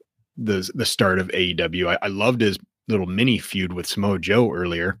since the start of AEW. I loved his little mini feud with Samoa Joe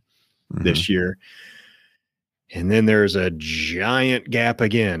earlier this year. And then there's a giant gap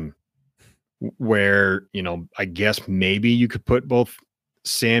again where, I guess maybe you could put both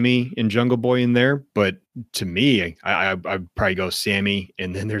Sammy and Jungle Boy in there. But to me, I'd probably go Sammy.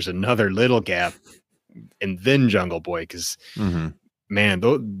 And then there's another little gap and then Jungle Boy. Because, man,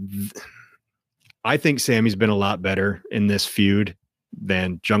 I think Sammy's been a lot better in this feud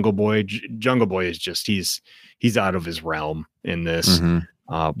than Jungle Boy. Jungle Boy is just, he's out of his realm in this.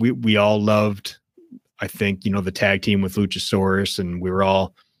 We all loved, I think, the tag team with Luchasaurus, and we were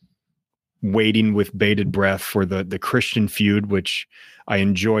all waiting with bated breath for the Christian feud, which I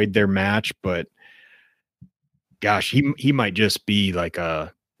enjoyed their match, but gosh, he might just be like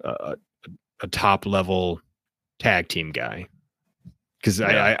a top level tag team guy. Because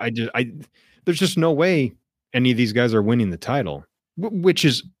there's just no way any of these guys are winning the title, which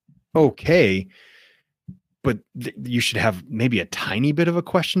is okay. But you should have maybe a tiny bit of a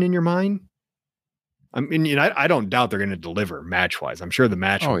question in your mind. I mean, I don't doubt they're going to deliver match wise. I'm sure the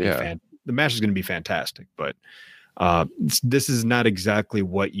match the match is going to be fantastic, but this is not exactly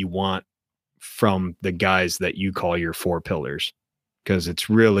what you want from the guys that you call your four pillars, because it's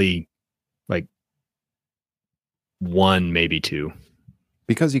really like one, maybe two.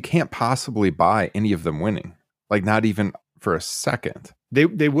 Because you can't possibly buy any of them winning, like not even for a second. They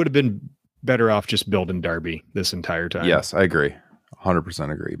would have been better off just building Darby this entire time. Yes, I agree.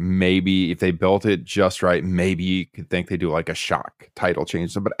 100% agree. Maybe if they built it just right, maybe you could think they do like a shock title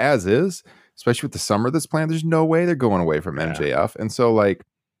change. But as is, especially with the summer that's planned, there's no way they're going away from MJF. And so, like,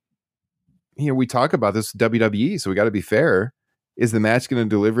 we talk about this WWE, so we got to be fair. Is the match going to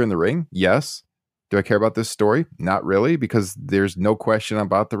deliver in the ring? Yes. Do I care about this story? Not really, because there's no question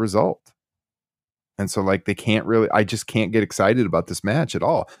about the result. And so, like, I just can't get excited about this match at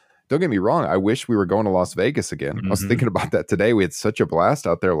all. Don't get me wrong. I wish we were going to Las Vegas again. Mm-hmm. I was thinking about that today. We had such a blast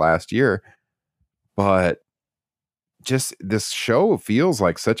out there last year, but just this show feels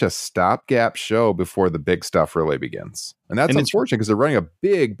like such a stopgap show before the big stuff really begins. And that's unfortunate because they're running a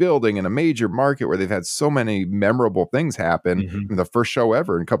big building in a major market where they've had so many memorable things happen. Mm-hmm. The first show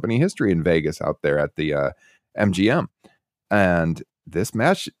ever in company history in Vegas out there at the MGM. And this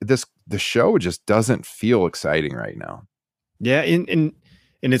match, the show just doesn't feel exciting right now. Yeah.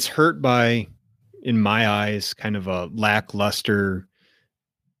 And it's hurt by, in my eyes, kind of a lackluster,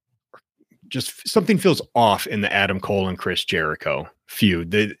 just something feels off in the Adam Cole and Chris Jericho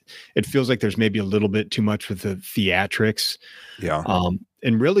feud. It feels like there's maybe a little bit too much with the theatrics. Yeah.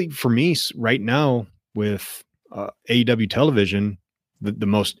 And really for me right now with AEW television, the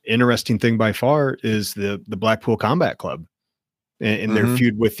most interesting thing by far is the Blackpool Combat Club and their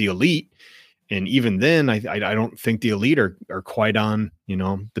feud with the Elite. And even then, I don't think the Elite are quite on,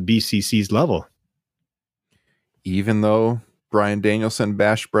 the BCC's level. Even though Bryan Danielson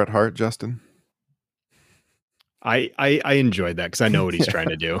bashed Bret Hart, Justin? I enjoyed that because I know what he's trying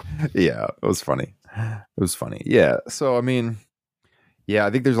to do. Yeah, it was funny. Yeah. So, I mean, I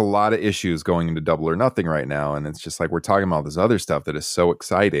think there's a lot of issues going into Double or Nothing right now. And it's just like we're talking about this other stuff that is so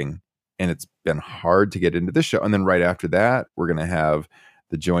exciting. And it's been hard to get into this show. And then right after that, we're going to have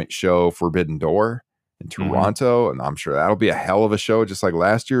the joint show Forbidden Door in Toronto. And I'm sure that'll be a hell of a show, just like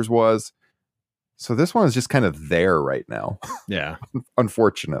last year's was. So this one is just kind of there right now. Yeah.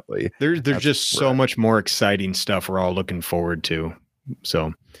 Unfortunately. There's just so much more exciting stuff we're all looking forward to.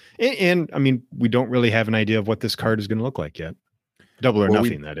 So, and I mean, we don't really have an idea of what this card is going to look like yet. Double or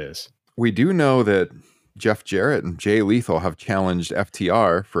Nothing, that is. We do know that Jeff Jarrett and Jay Lethal have challenged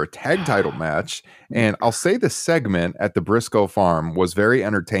FTR for a tag title match. And I'll say the segment at the Briscoe Farm was very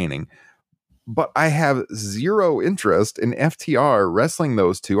entertaining, but I have zero interest in FTR wrestling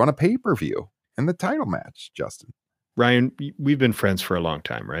those two on a pay-per-view in the title match, Justin. Ryan, we've been friends for a long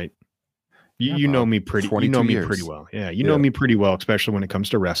time, right? You know me pretty well. Yeah, you know me pretty well, especially when it comes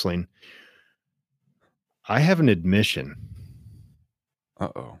to wrestling. I have an admission.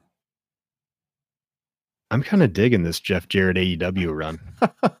 Uh-oh. I'm kind of digging this Jeff Jarrett AEW run.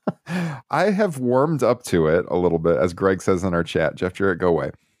 I have warmed up to it a little bit, as Greg says in our chat. Jeff Jarrett, go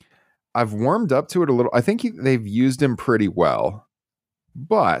away. I've warmed up to it a little. I think they've used him pretty well.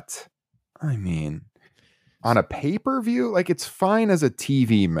 But, I mean, on a pay-per-view, like, it's fine as a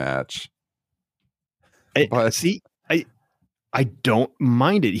TV match. I don't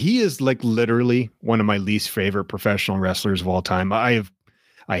mind it. He is like literally one of my least favorite professional wrestlers of all time. I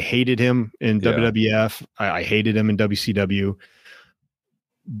hated him in WWF. I hated him in WCW.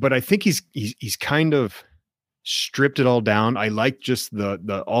 But I think he's kind of stripped it all down. I like just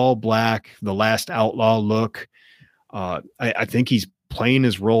the all black, the last outlaw look. I think he's playing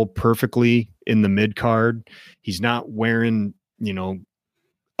his role perfectly in the mid card. He's not wearing,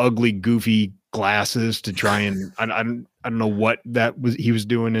 ugly, goofy glasses to try and I don't know what he was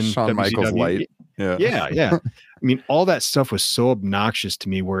doing in Shawn WCW. Michaels light. Yeah. I mean, all that stuff was so obnoxious to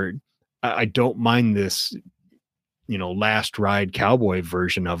me where I don't mind this, last ride cowboy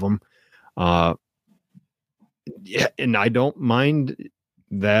version of him. And I don't mind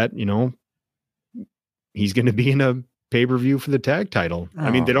that, he's going to be in a pay-per-view for the tag title.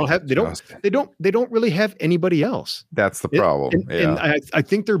 I mean, they don't really have anybody else. That's the problem. And I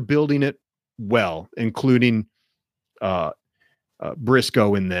think they're building it well, including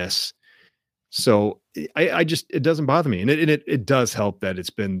Briscoe in this. So I just, it doesn't bother me. And it does help that it's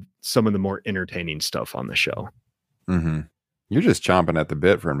been some of the more entertaining stuff on the show. Mm-hmm. You're just chomping at the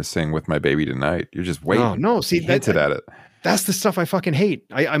bit for him to sing With My Baby Tonight. You're just waiting. Oh, no. See, he hinted at it. That's the stuff I fucking hate.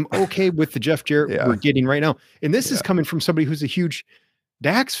 I'm okay with the Jeff Jarrett we're getting right now. And this is coming from somebody who's a huge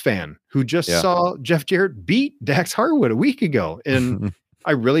Dax fan who just saw Jeff Jarrett beat Dax Harwood a week ago. And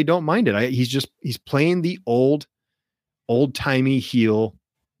I really don't mind it. He's playing the old timey heel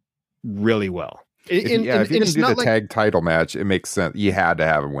really well. If he didn't do the tag title match, it makes sense. You had to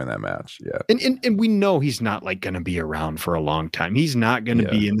have him win that match. Yeah. And we know he's not like going to be around for a long time. He's not going to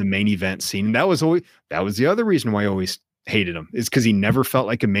be in the main event scene. And that was the other reason why I always hated him, is because he never felt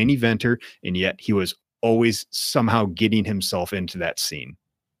like a main eventer. And yet he was always somehow getting himself into that scene.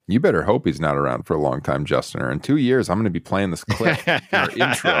 You better hope he's not around for a long time, Justin. Or in 2 years, I'm going to be playing this clip in our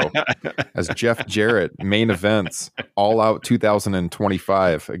intro as Jeff Jarrett main events All Out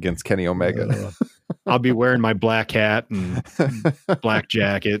 2025 against Kenny Omega. I'll be wearing my black hat and black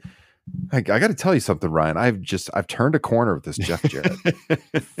jacket. I got to tell you something, Ryan. I've turned a corner with this Jeff Jarrett.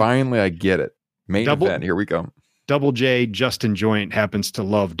 Finally, I get it. Main event. Here we go. Double J Justin Joint happens to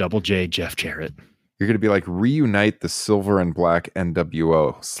love Double J Jeff Jarrett. You're going to be like, reunite the silver and black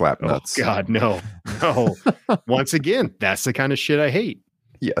NWO slapnuts. Oh, God, no. Once again, that's the kind of shit I hate.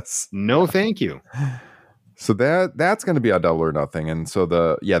 Yes. No, thank you. So that's going to be a Double or Nothing. And so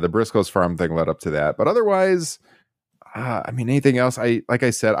the Briscoes Farm thing led up to that. But otherwise, anything else? Like I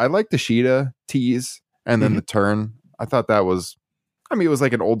said, I like the Sheeta tease and then the turn. I thought that was, it was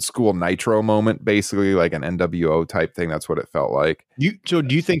like an old school Nitro moment, basically like an NWO type thing. That's what it felt like. So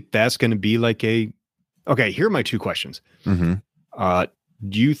do you think that's going to be like okay, here are my two questions. Mm-hmm.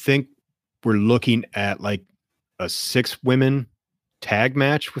 Do you think we're looking at like a 6-women tag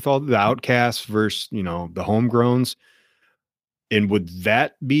match with all the Outcasts versus, the Homegrowns? And would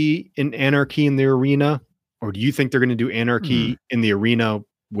that be an Anarchy in the Arena? Or do you think they're going to do Anarchy in the Arena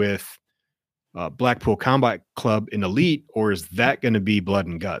with Blackpool Combat Club in Elite? Or is that going to be Blood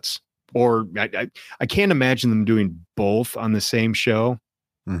and Guts? Or I can't imagine them doing both on the same show.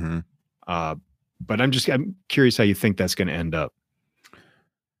 Mm-hmm. But I'm curious how you think that's going to end up.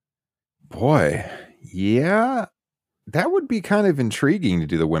 Boy, yeah, that would be kind of intriguing to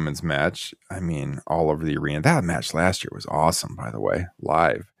do the women's match. All over the arena. That match last year was awesome, by the way,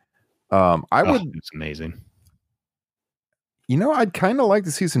 live. It's amazing. I'd kind of like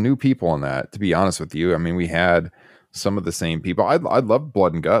to see some new people in that, to be honest with you. We had some of the same people. I'd love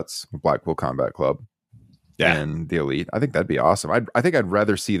Blood and Guts with Blackpool Combat Club. And the Elite. I think that'd be awesome. I think I'd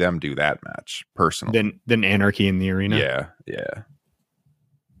rather see them do that match personally than Anarchy in the Arena. Yeah.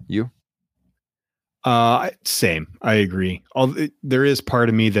 You? Same. I agree. There is part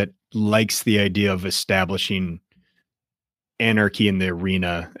of me that likes the idea of establishing Anarchy in the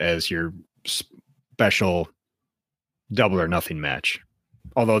Arena as your special Double or Nothing match.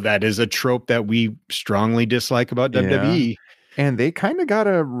 Although that is a trope that we strongly dislike about WWE. And they kind of got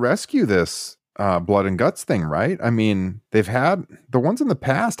to rescue this Blood and Guts thing, right? They've had the ones in the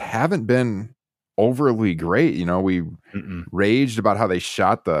past haven't been overly great. We raged about how they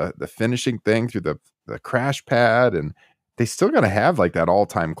shot the finishing thing through the crash pad, and they still got to have like that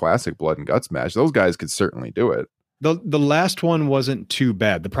all-time classic Blood and Guts match. Those guys could certainly do it. The last one wasn't too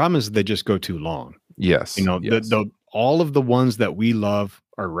bad. The problem is they just go too long. Yes. All of the ones that we love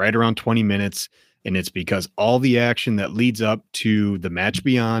are right around 20 minutes, and it's because all the action that leads up to the match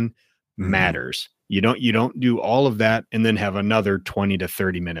beyond matters. You don't do all of that and then have another 20 to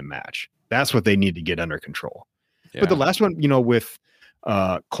 30 minute match. That's what they need to get under control. Yeah. But the last one, with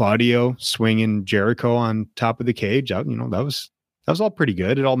Claudio swinging Jericho on top of the cage, that was all pretty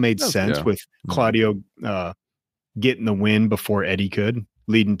good. It all made sense with Claudio getting the win before Eddie could,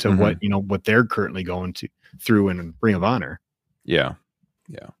 leading to what they're currently going through in Ring of Honor. Yeah.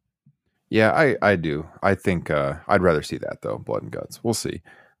 I do. I think I'd rather see that though. Blood and Guts. We'll see.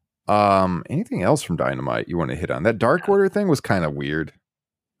 Anything else from Dynamite you want to hit on? That Dark Order thing was kind of weird.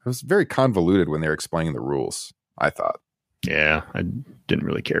 It was very convoluted when they were explaining the rules, I thought. Yeah, I didn't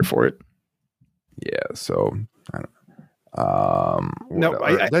really care for it. Yeah, so I don't know.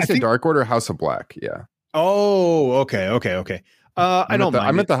 I say Dark Order, House of Black. Yeah. Oh, okay. I don't mind.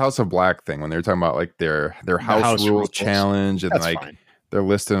 I meant the House of Black thing when they were talking about like their house rules challenge and that's fine. They're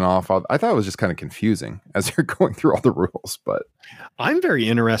listing off. I thought it was just kind of confusing as they're going through all the rules, but I'm very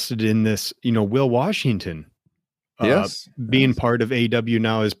interested in this. Will Washington, being part of AEW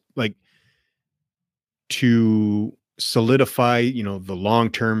now is like to solidify, the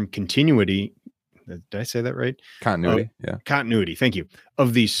long-term continuity. Did I say that right? Continuity. Continuity. Thank you.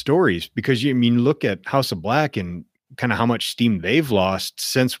 Of these stories, because look at House of Black and kind of how much steam they've lost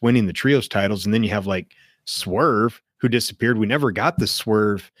since winning the trios titles. And then you have like Swerve, who disappeared. We never got the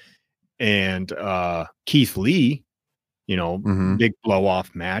Swerve and Keith Lee, big blow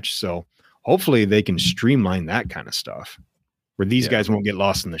off match. So hopefully they can streamline that kind of stuff where these guys won't get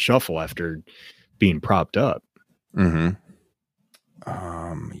lost in the shuffle after being propped up.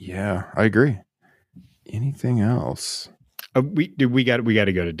 Yeah, I agree. Anything else? We got to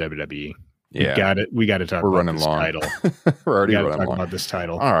go to WWE. Yeah, we got to talk about this title. We're already running long. About this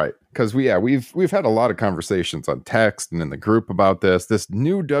title. All right, because we've had a lot of conversations on text and in the group about this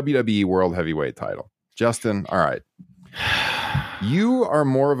new WWE World Heavyweight title. Justin, all right, you are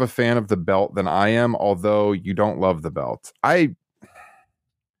more of a fan of the belt than I am, although you don't love the belt. I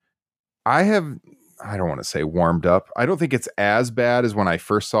don't want to say warmed up. I don't think it's as bad as when I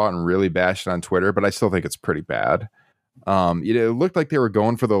first saw it and really bashed it on Twitter, but I still think it's pretty bad. It looked like they were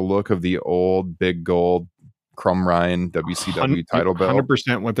going for the look of the old big gold Crumb Ryan WCW title belt.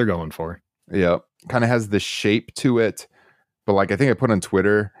 100% what they're going for. Yeah. Kind of has the shape to it. But like, I think I put on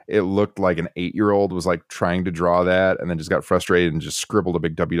Twitter, it looked like an 8-year-old was like trying to draw that and then just got frustrated and just scribbled a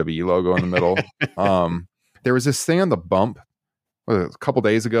big WWE logo in the middle. There was this thing on the bump a couple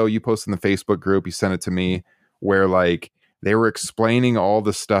days ago. You posted in the Facebook group, you sent it to me, where like they were explaining all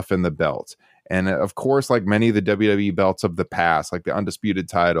the stuff in the belt. And of course, like many of the WWE belts of the past, like the Undisputed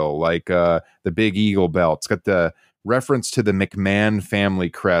title, like the Big Eagle belt, it's got the reference to the McMahon family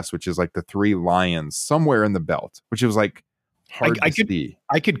crest, which is like the 3 lions somewhere in the belt, which was like hard to see.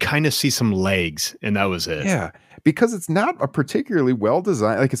 I could kind of see some legs, and that was it. Yeah, because it's not a particularly well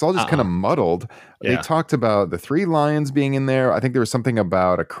designed. Like it's all just kind of muddled. Yeah. They talked about the 3 lions being in there. I think there was something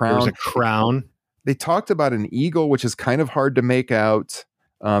about a crown. There was a crown. They talked about an eagle, which is kind of hard to make out.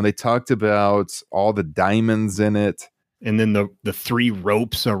 They talked about all the diamonds in it. And then the 3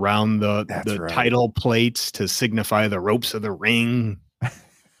 ropes around the title plates to signify the ropes of the ring.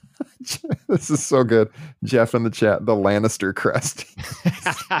 This is so good. Jeff in the chat, the Lannister crest.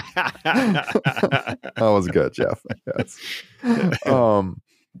 That was good, Jeff. Yes.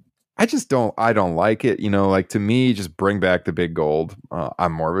 I don't like it. Like to me, just bring back the big gold.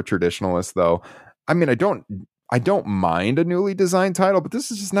 I'm more of a traditionalist though. I mean, I don't mind a newly designed title, but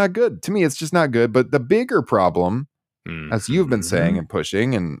this is just not good. To me, it's just not good. But the bigger problem, as you've been saying and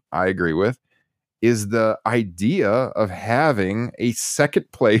pushing, and I agree with, is the idea of having a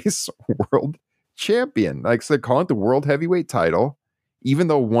second place world champion. Like, so they call it the World Heavyweight title, even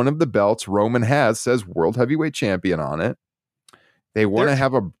though one of the belts Roman has says World Heavyweight Champion on it. They want to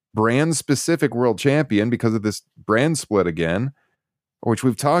have a brand specific world champion because of this brand split again, which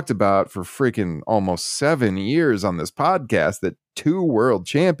we've talked about for freaking almost 7 years on this podcast, that 2 world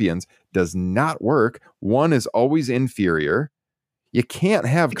champions does not work. One is always inferior. You can't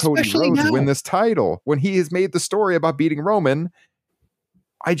have Cody Rhodes win this title when he has made the story about beating Roman.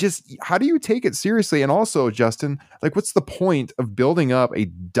 How do you take it seriously? And also, Justin, like, what's the point of building up a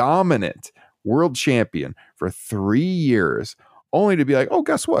dominant world champion for 3 years only to be like, oh,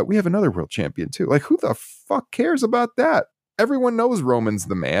 guess what? We have another world champion too. Like, who the fuck cares about that? Everyone knows Roman's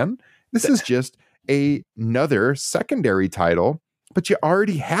the man. This is just another secondary title, but you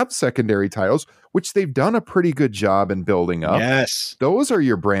already have secondary titles, which they've done a pretty good job in building up. Yes. Those are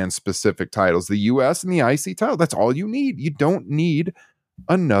your brand specific titles, the US and the IC title. That's all you need. You don't need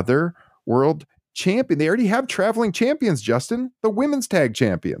another world champion. They already have traveling champions, Justin, the women's tag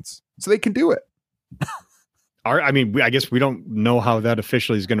champions. So they can do it. I guess we don't know how that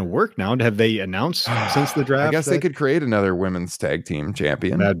officially is going to work now. Have they announced since the draft? I guess they could create another women's tag team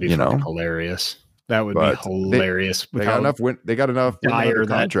champion. That'd be hilarious. That would be hilarious. They got enough dire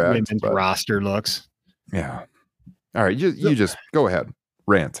that women's roster looks. Yeah. All right. You just go ahead.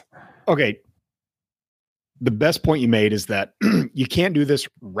 Rant. Okay. The best point you made is that you can't do this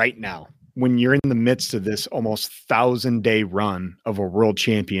right now when you're in the midst of this almost 1,000-day run of a world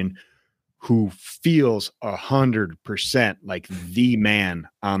champion who feels 100% like the man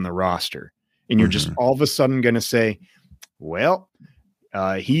on the roster. And you're just all of a sudden going to say, well,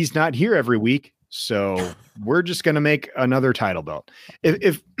 he's not here every week, so we're just going to make another title belt.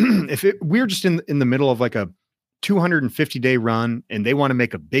 If we're just in the middle of like a 250-day run and they want to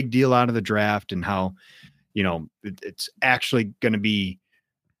make a big deal out of the draft and how, it's actually going to be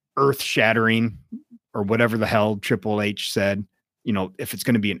earth-shattering or whatever the hell Triple H said, if it's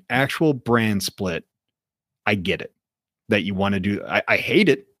going to be an actual brand split, I get it that you want to do. I hate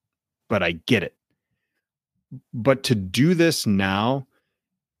it, but I get it. But to do this now,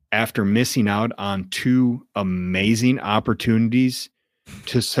 after missing out on 2 amazing opportunities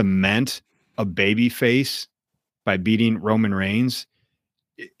to cement a baby face by beating Roman Reigns,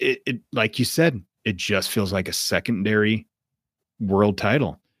 it like you said, it just feels like a secondary world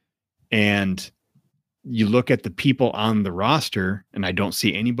title. And you look at the people on the roster, and I don't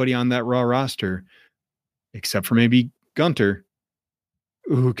see anybody on that Raw roster, except for maybe Gunter,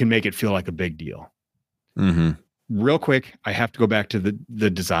 who can make it feel like a big deal. Mm-hmm. Real quick, I have to go back to the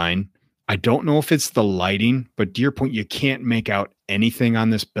design. I don't know if it's the lighting, but to your point, you can't make out anything on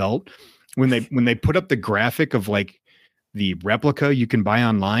this belt. When they put up the graphic of like the replica you can buy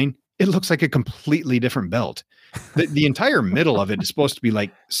online, it looks like a completely different belt. The entire middle of it is supposed to be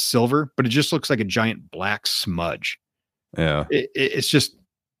like silver, but it just looks like a giant black smudge. Yeah.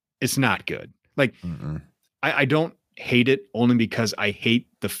 It's not good. Like, I don't hate it only because I hate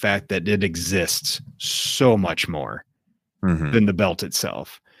the fact that it exists so much more than the belt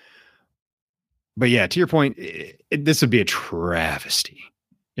itself. But yeah, to your point, this would be a travesty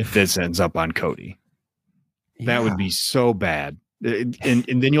if this ends up on Cody. That would be so bad. And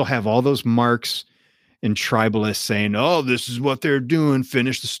then you'll have all those marks and tribalists saying, "Oh, this is what they're doing.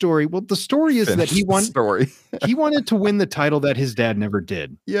 Finish the story." Well, the story is that he wanted to win the title that his dad never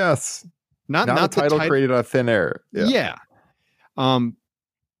did. Yes. Not the title created out of thin air. Yeah.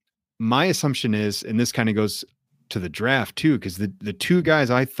 My assumption is, and this kind of goes to the draft too, because the two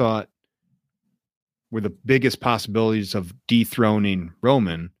guys I thought were the biggest possibilities of dethroning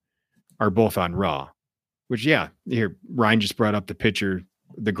Roman are both on Raw. Which, yeah, here Ryan just brought up the picture,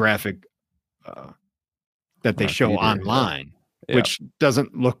 the graphic that they show online, which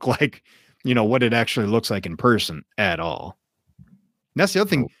doesn't look like, what it actually looks like in person at all. And that's the other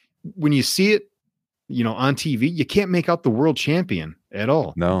thing. When you see it, on TV, you can't make out the world champion at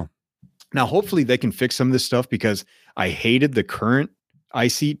all. No. Now, hopefully they can fix some of this stuff, because I hated the current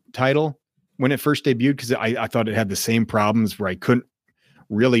IC title when it first debuted, because I thought it had the same problems where I couldn't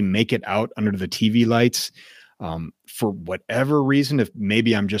really make it out under the TV lights. For whatever reason, if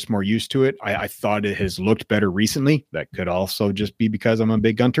maybe I'm just more used to it, I thought it has looked better recently. That could also just be because I'm a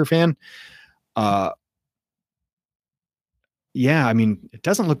big Gunter fan. Yeah, I mean, it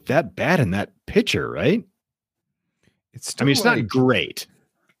doesn't look that bad in that picture, right? It's not great.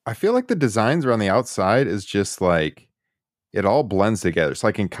 I feel like the designs around the outside is just like, it all blends together. So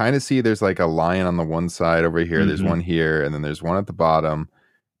I can kind of see there's like a lion on the one side over here. There's one here, and then there's one at the bottom.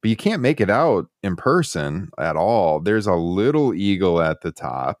 But you can't make it out in person at all. There's a little eagle at the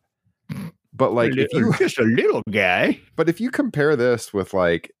top. But like, just a little guy. But if you compare this with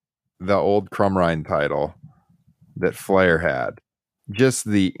like the old Crumrine title that Flair had, just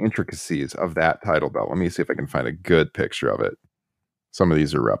the intricacies of that title belt. Let me see if I can find a good picture of it. Some of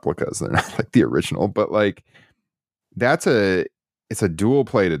these are replicas. They're not like the original, but like it's a dual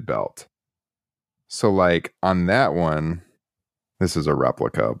plated belt. So like on that one, this is a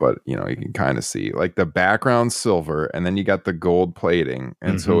replica, but you can kind of see like the background silver, and then you got the gold plating.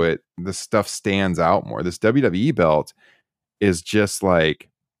 And so the stuff stands out more. This WWE belt is just like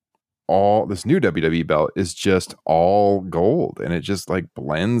this new WWE belt is just all gold, and it just like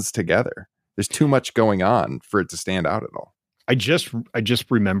blends together. There's too much going on for it to stand out at all. I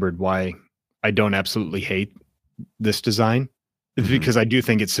just remembered why I don't absolutely hate this design. It's because I do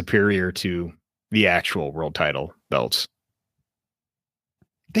think it's superior to the actual world title belts.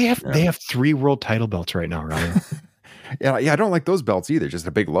 They have 3 world title belts right now, Ryan. Yeah, I don't like those belts either. Just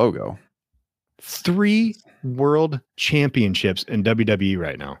a big logo. 3 world championships in WWE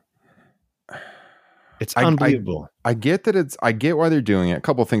right now. It's unbelievable. I get why they're doing it. A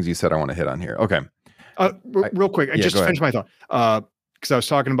couple of things you said I want to hit on here. Okay. Real quick, I just finished my thought. Because I was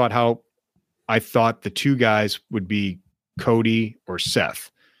talking about how I thought the two guys would be Cody or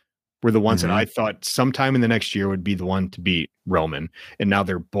Seth were the ones that I thought sometime in the next year would be the one to beat Roman. And now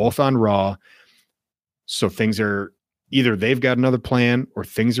they're both on Raw. So things are either they've got another plan, or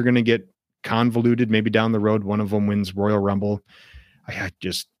things are going to get convoluted. Maybe down the road, one of them wins Royal Rumble.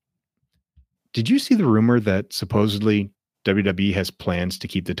 Did you see the rumor that supposedly WWE has plans to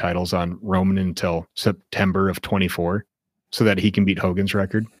keep the titles on Roman until September of 24 so that he can beat Hogan's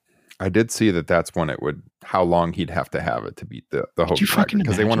record? I did see that that's when how long he'd have to have it to beat the Hogan's record,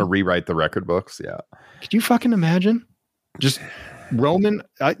 because they want to rewrite the record books. Yeah. Could you fucking imagine? Just Roman,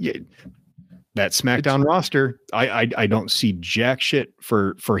 that SmackDown roster. I don't see jack shit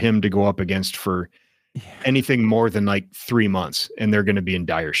for him to go up against for anything more than like 3 months, and they're going to be in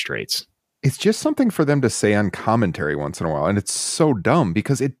dire straits. It's just something for them to say on commentary once in a while. And it's so dumb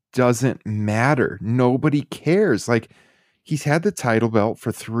because it doesn't matter. Nobody cares. Like, he's had the title belt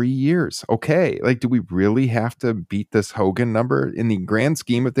for 3 years. Okay. Like, do we really have to beat this Hogan number in the grand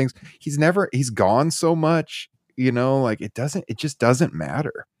scheme of things? He's gone so much, like it just doesn't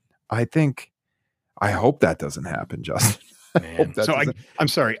matter. I hope that doesn't happen, Justin. Man. So I'm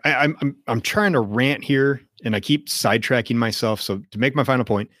sorry. I'm trying to rant here, and I keep sidetracking myself. So to make my final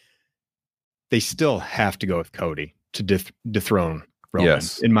point, they still have to go with Cody to dethrone Roman,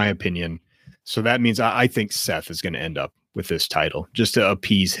 in my opinion. So that means I think Seth is going to end up with this title just to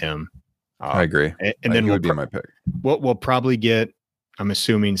appease him. I agree. And then he would be my pick. We'll probably get, I'm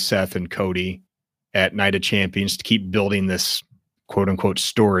assuming, Seth and Cody at Night of Champions to keep building this quote unquote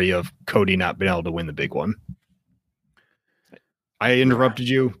story of Cody not being able to win the big one. I interrupted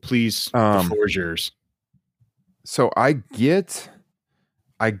you. Please, the floor is yours. So I get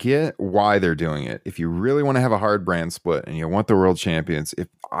why they're doing it. If you really want to have a hard brand split and you want the world champions, if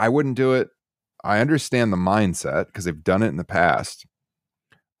I wouldn't do it, I understand the mindset because they've done it in the past.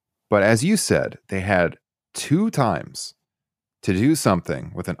 But as you said, they had 2 times to do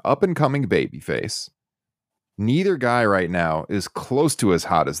something with an up-and-coming babyface. Neither guy right now is close to as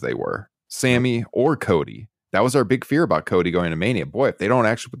hot as they were, Sammy or Cody. That was our big fear about Cody going to Mania. Boy, if they don't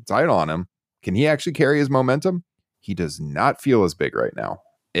actually put the title on him, can he actually carry his momentum? He does not feel as big right now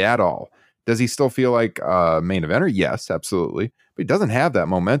at all. Does he still feel like a main eventer? Yes, absolutely. But he doesn't have that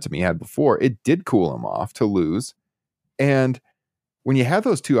momentum he had before. It did cool him off to lose. And when you have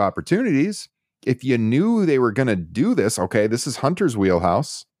those 2 opportunities, if you knew they were going to do this, okay, this is Hunter's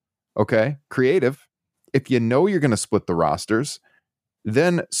wheelhouse, okay, creative. If you know you're going to split the rosters,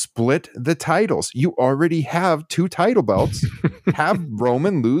 then split the titles. You already have 2 title belts. Have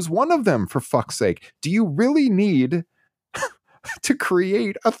Roman lose one of them, for fuck's sake. Do you really need to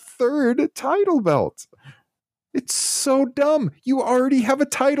create a 3rd title belt? It's so dumb. You already have a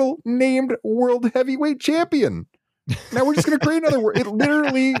title named World Heavyweight Champion. Now we're just going to create another word. It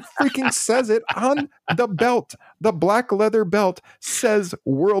literally freaking says it on the belt. The black leather belt says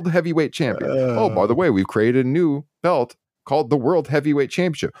World Heavyweight Champion. Oh, by the way, we've created a new belt called the World Heavyweight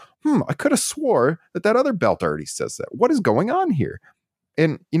Championship. I could have swore that other belt already says that. What is going on here?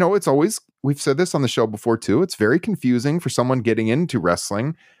 And, it's always, we've said this on the show before too. It's very confusing for someone getting into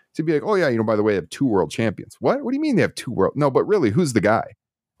wrestling to be like, oh yeah, by the way, they have 2 world champions. What do you mean they have 2 world? No, but really, who's the guy?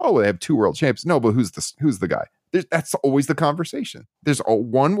 Oh, they have 2 world champions. No, but who's the guy? That's always the conversation.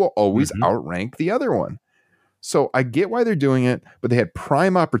 One will always outrank the other one. So I get why they're doing it, but they had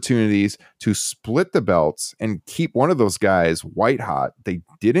prime opportunities to split the belts and keep one of those guys white hot. They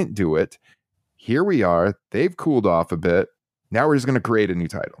didn't do it. Here we are. They've cooled off a bit. Now we're just going to create a new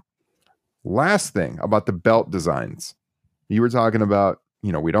title. Last thing about the belt designs. You were talking about,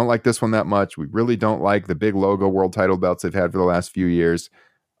 we don't like this one that much. We really don't like the big logo world title belts they've had for the last few years.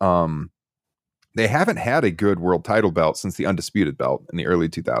 They haven't had a good world title belt since the Undisputed belt in the early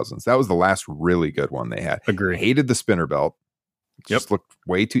 2000s. That was the last really good one they had. Agree. Hated the spinner belt. Just looked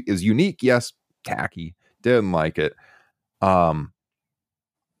way too, is unique. Yes. Tacky. Didn't like it. I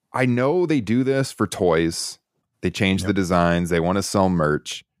know they do this for toys. They change the designs. They want to sell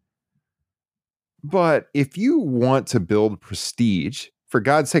merch. But if you want to build prestige, for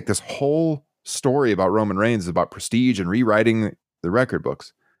God's sake, this whole story about Roman Reigns is about prestige and rewriting the record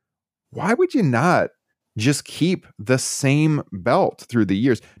books. Why would you not just keep the same belt through the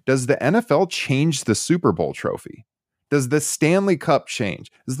years? Does the NFL change the Super Bowl trophy? Does the Stanley Cup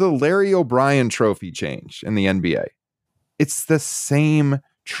change? Does the Larry O'Brien trophy change in the NBA? It's the same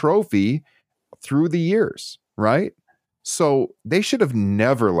trophy through the years, right? So they should have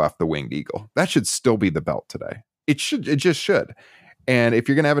never left the Winged Eagle. That should still be the belt today. It just should. And if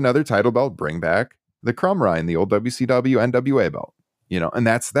you're going to have another title belt, bring back the Crumrine, the old WCW NWA belt, and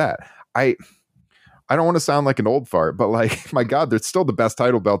that's that. I don't want to sound like an old fart, but like, my God, they're still the best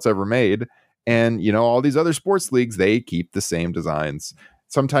title belts ever made. And, all these other sports leagues, they keep the same designs.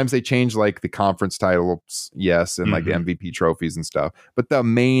 Sometimes they change like the conference titles, yes, and like the MVP trophies and stuff. But the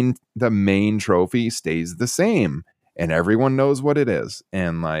main trophy stays the same, and everyone knows what it is.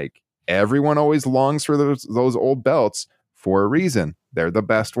 And like, everyone always longs for those old belts for a reason. They're the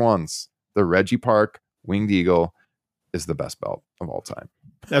best ones. The Reggie Park Winged Eagle is the best belt of all time.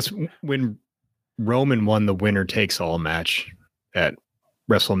 That's when Roman won the winner takes all match at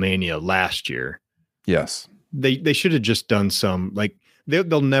WrestleMania last year. Yes. They should have just done some, like,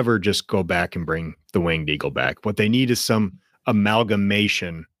 they'll never just go back and bring the Winged Eagle back. What they need is some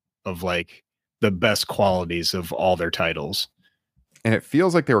amalgamation of like the best qualities of all their titles. And it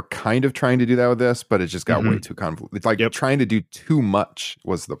feels like they were kind of trying to do that with this, but it just got way too convoluted. It's like trying to do too much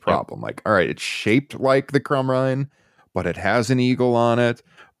was the problem. Like, all right, it's shaped like the Crumrine, but it has an eagle on it,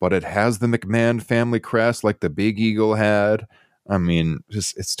 but it has the McMahon family crest like the big eagle had. I mean,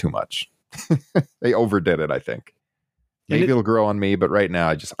 it's too much. They overdid it, I think. Maybe it'll grow on me, but right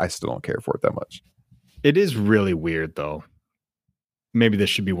now I still don't care for it that much. It is really weird though. Maybe this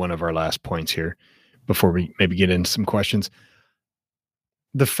should be one of our last points here. before we maybe get into some questions.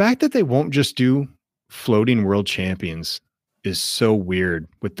 The fact that they won't just do floating world champions is so weird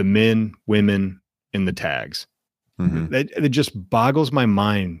with the men, women, and the tags. Mhm. It just boggles my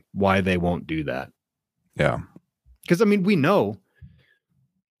mind why they won't do that. Yeah. Because, I mean,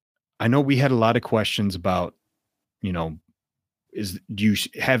 I know we had a lot of questions about, do you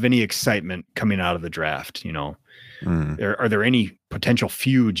have any excitement coming out of the draft? Are there any potential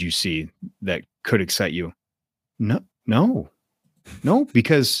feuds you see that could excite you? No,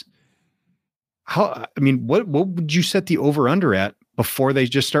 because what would you set the over under at before they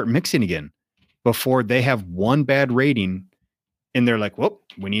just start mixing again? Before they have one bad rating and they're like, well,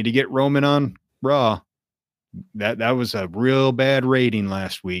 we need to get Roman on Raw. That was a real bad rating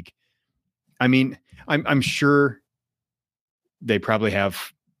last week. I mean, I'm sure they probably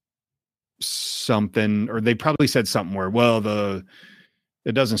have something, or they probably said something where, well,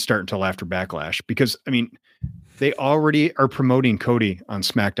 it doesn't start until after Backlash, because I mean, they already are promoting Cody on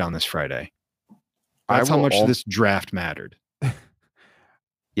SmackDown this Friday. That's how much this draft mattered.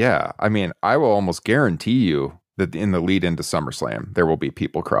 Yeah. I mean, I will almost guarantee you that in the lead into SummerSlam, there will be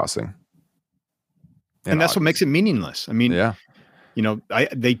people crossing. And that's what makes it meaningless. I mean, yeah. I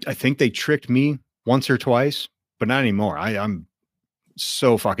think they tricked me once or twice, but not anymore. I'm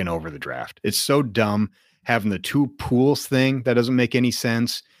so fucking over the draft. It's so dumb having the two pools thing that doesn't make any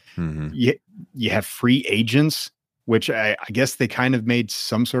sense. Mm-hmm. You have free agents, which I guess they kind of made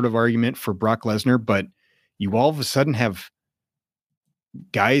some sort of argument for Brock Lesnar, but you all of a sudden have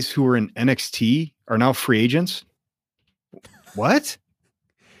guys who are in NXT are now free agents. What?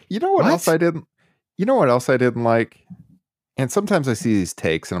 You know what else I didn't? You know what else I didn't like? And sometimes I see these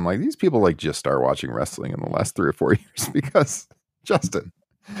takes and I'm like, these people like just start watching wrestling in the last 3 or 4 years, because Justin,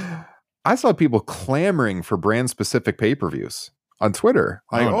 I saw people clamoring for brand specific pay-per-views on Twitter.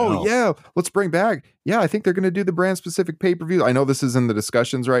 Like, no. Yeah, let's bring back. Yeah, I think they're going to do the brand specific pay-per-view. I know this is in the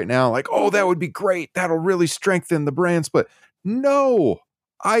discussions right now. Like, oh, that would be great. That'll really strengthen the brand split. No,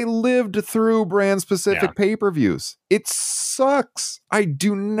 I lived through brand specific pay-per-views. It sucks. I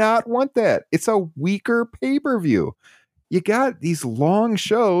do not want that. It's a weaker pay-per-view. You got these long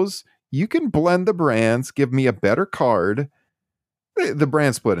shows. You can blend the brands, give me a better card. The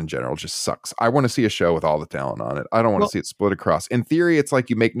brand split in general just sucks. I want to see a show with all the talent on it. I don't want to see it split across. In theory, it's like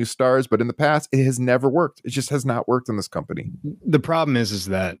you make new stars, but in the past, it has never worked. It just has not worked in this company. The problem is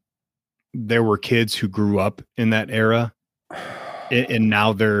that there were kids who grew up in that era, and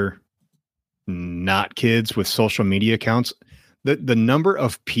now they're not kids with social media accounts. The number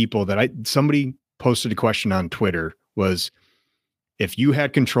of people that somebody posted a question on Twitter was, if you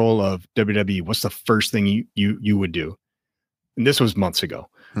had control of WWE, what's the first thing you would do? And this was months ago.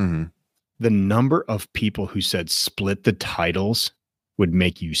 Mm-hmm. The number of people who said split the titles would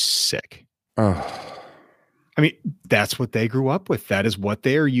make you sick. Oh. I mean, that's what they grew up with. That is what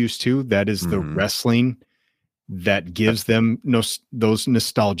they are used to. That is the wrestling that gives them those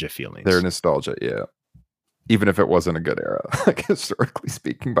nostalgia feelings. Their nostalgia, yeah. Even if it wasn't a good era, like historically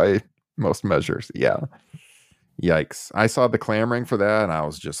speaking, by most measures. Yeah. Yikes. I saw the clamoring for that and I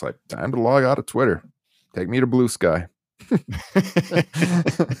was just like, time to log out of Twitter. Take me to Blue Sky.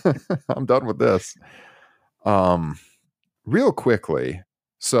 I'm done with this. Real quickly.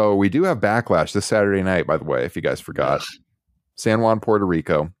 So we do have Backlash this Saturday night, by the way, if you guys forgot. San Juan, Puerto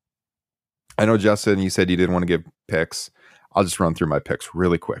Rico. I know, Justin, you said you didn't want to give picks. I'll just run through my picks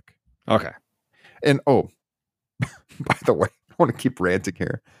really quick. Okay. And by the way, I want to keep ranting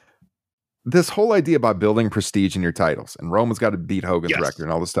here. This whole idea about building prestige in your titles, and Roman's got to beat Hogan's record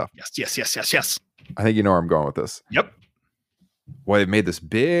and all this stuff. Yes. I think you know where I'm going with this. Yep. Well, they've made this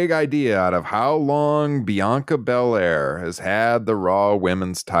big idea out of how long Bianca Belair has had the Raw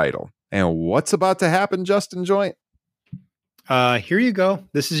Women's title. And what's about to happen, Justin Joint? Here you go.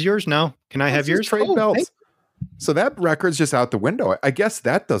 This is yours now. Can I have yours? Trade belts. So that record's just out the window. I guess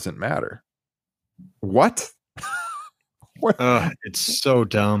that doesn't matter. What? It's so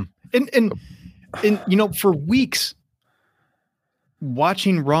dumb. And for weeks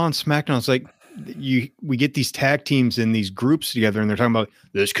watching Raw and SmackDown, it's like we get these tag teams in these groups together and they're talking about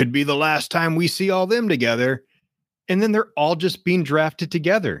this could be the last time we see all them together. And then they're all just being drafted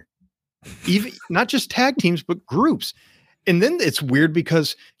together. Even not just tag teams, but groups. And then it's weird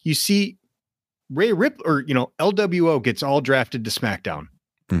because you see Rhea Ripley or, LWO gets all drafted to SmackDown.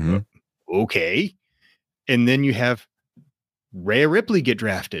 Mm-hmm. Okay. And then you have Rhea Ripley get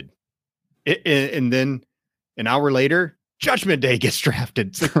drafted. And then an hour later, Judgment Day gets drafted.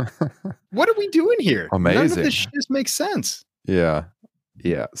 It's like, what are we doing here? Amazing. None of this shit makes sense. Yeah.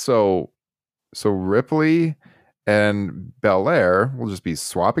 So Ripley And Belair will just be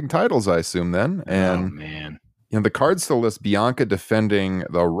swapping titles, I assume, then. And oh man, the card still lists Bianca defending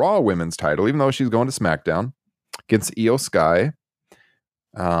the Raw Women's title, even though she's going to SmackDown against Io Sky.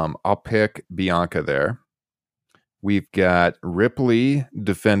 I'll pick Bianca there. We've got Ripley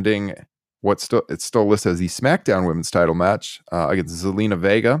defending it still lists as the SmackDown Women's title match against Zelina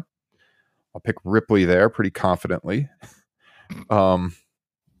Vega. I'll pick Ripley there pretty confidently.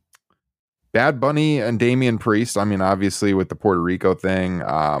 Bad Bunny and Damian Priest. I mean, obviously with the Puerto Rico thing,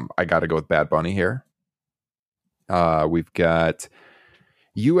 I got to go with Bad Bunny here. We've got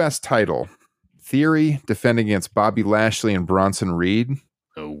U.S. title. Theory defending against Bobby Lashley and Bronson Reed.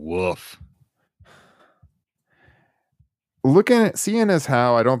 oh woof. Seeing as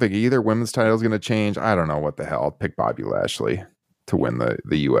how I don't think either women's title is going to change, I don't know what the hell. I'll pick Bobby Lashley to win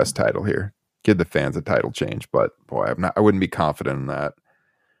the U.S. title here. Give the fans a title change, but boy, I wouldn't be confident in that.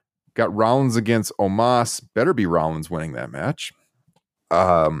 Got Rollins against Omos. Better be Rollins winning that match.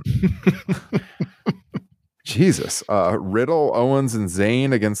 Jesus. Riddle, Owens, and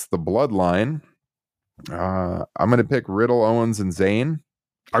Zayn against the Bloodline. I'm going to pick Riddle, Owens, and Zayn.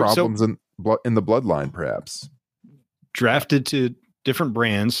 Problems in the Bloodline, perhaps. Drafted to different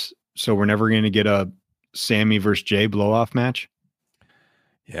brands, so we're never going to get a Sammy versus Jay blow-off match.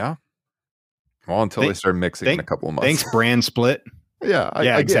 Yeah. Well, until they start mixing in a couple of months. Thanks, brand split. Yeah,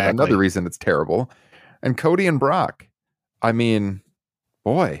 exactly. Another reason it's terrible. And Cody and Brock. I mean,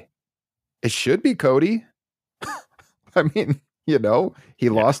 boy, it should be Cody. I mean, he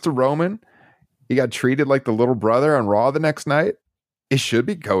lost to Roman. He got treated like the little brother on Raw the next night. It should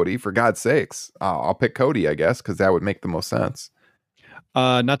be Cody, for God's sakes. I'll pick Cody, I guess, because that would make the most sense.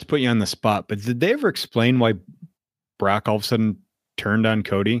 Not to put you on the spot, but did they ever explain why Brock all of a sudden turned on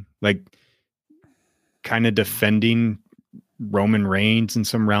Cody? Like, kind of defending Roman Reigns in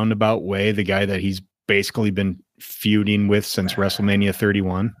some roundabout way, the guy that he's basically been feuding with since WrestleMania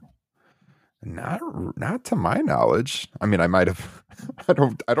 31. Not to my knowledge. I mean, I might have. I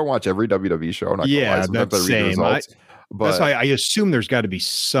don't watch every WWE show. Yeah, that's the same. But that's why I assume there's got to be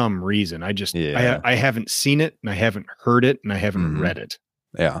some reason. I haven't seen it, and I haven't heard it, and I haven't read it.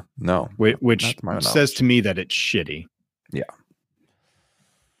 Yeah, no, which says to me that it's shitty. Yeah.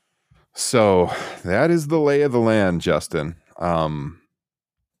 So that is the lay of the land, Justin.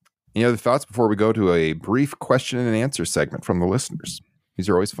 Any other thoughts before we go to a brief question and answer segment from the listeners? These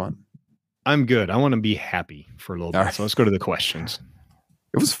are always fun. I'm good. I want to be happy for a little bit. Right. So let's go to the questions.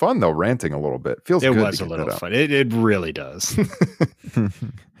 It was fun though, ranting a little bit. It was a little fun. It really does.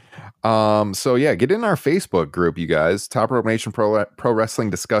 So yeah, get in our Facebook group, you guys. Top Rope Nation Pro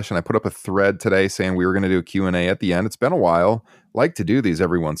Wrestling Discussion. I put up a thread today saying we were going to do a Q&A at the end. It's been a while. Like to do these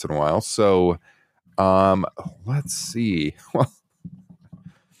every once in a while. So let's see. Well,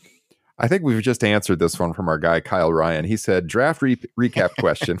 I think we've just answered this one from our guy, Kyle Ryan. He said, draft recap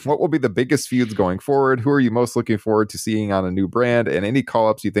question. What will be the biggest feuds going forward? Who are you most looking forward to seeing on a new brand? And any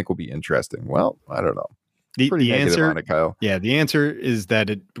call-ups you think will be interesting? Well, I don't know. The answer, on it, Kyle. Yeah, the answer is that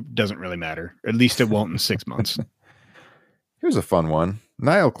it doesn't really matter. At least it won't in 6 months. Here's a fun one.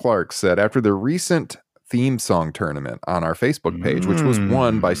 Niall Clark said, after the recent theme song tournament on our Facebook page, which was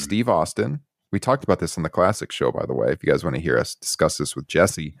won by Steve Austin. We talked about this on the Classic show, by the way, if you guys want to hear us discuss this with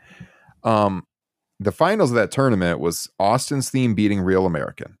Jesse. The finals of that tournament was Austin's theme beating Real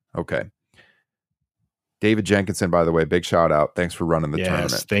American. Okay. David Jenkinson, by the way, big shout out. Thanks for running the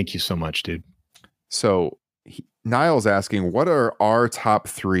tournament. Thank you so much, dude. So Niall's asking, what are our top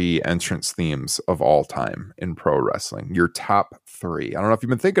 3 entrance themes of all time in pro wrestling? Your top 3. I don't know if you've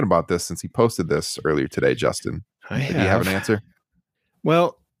been thinking about this since he posted this earlier today, Justin. Do you have an answer?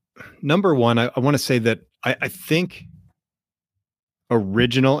 Well, number one, I want to say that I think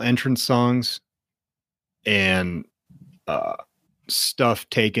original entrance songs and stuff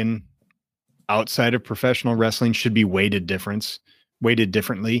taken outside of professional wrestling should be weighted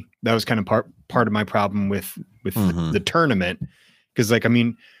differently. That was kind of part of my problem with the tournament, because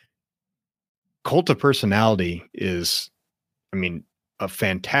Cult of Personality is a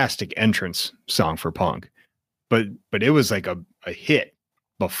fantastic entrance song for punk, but it was like a hit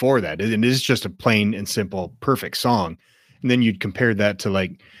before that, and it is just a plain and simple perfect song. And then you'd compare that to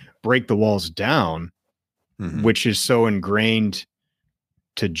like Break the Walls Down, which is so ingrained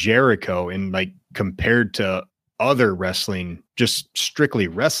to Jericho, and like compared to other wrestling, just strictly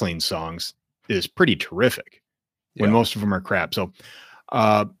wrestling songs, is pretty terrific when most of them are crap. So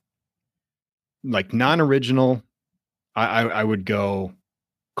like non-original, I would go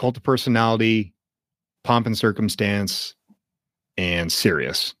Cult of Personality, Pomp and Circumstance, and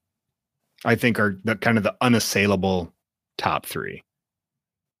Sirius. I think are the kind of the unassailable top 3.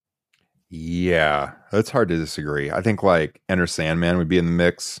 Yeah, that's hard to disagree. I think like Enter Sandman would be in the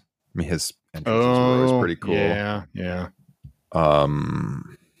mix. I mean, his entrances were always Oh, pretty cool. yeah, yeah.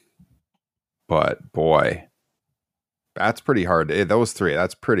 But boy, that's pretty hard. Those three,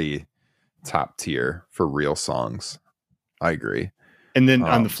 that's pretty top tier for real songs. I agree. And then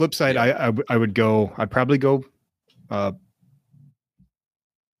on the flip side, yeah. I'd probably go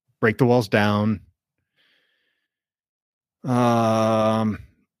Break the Walls Down.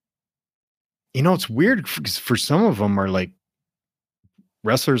 It's weird because for some of them are like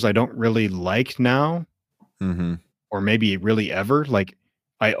wrestlers I don't really like now, or maybe really ever. Like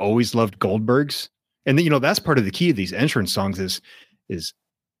I always loved Goldberg's, and then, that's part of the key of these entrance songs is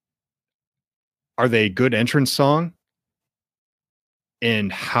are they a good entrance song,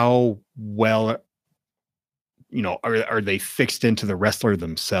 and how well are they fixed into the wrestler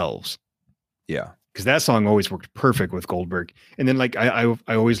themselves? Yeah, because that song always worked perfect with Goldberg, and then like I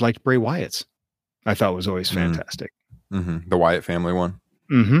always liked Bray Wyatt's. I thought was always fantastic. The Wyatt family one.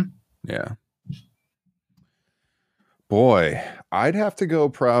 Yeah. Boy, I'd have to go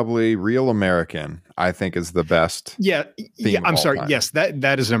probably Real American, I think is the best. Yeah. I'm sorry. Time. Yes,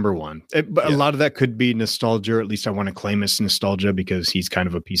 that is number one. But a lot of that could be nostalgia, or at least I want to claim it's nostalgia because he's kind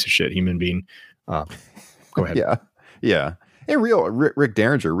of a piece of shit human being. Go ahead. Yeah. And Rick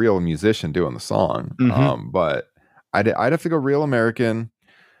Derringer, real musician doing the song. But I'd have to go Real American.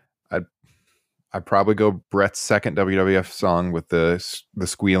 I'd probably go Brett's second WWF song with the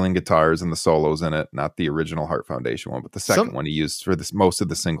squealing guitars and the solos in it, not the original Heart Foundation one, but the second one he used for most of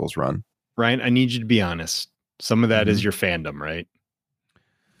the singles run. Ryan, I need you to be honest. Some of that is your fandom, right?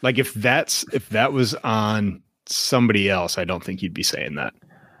 Like if that was on somebody else, I don't think you'd be saying that.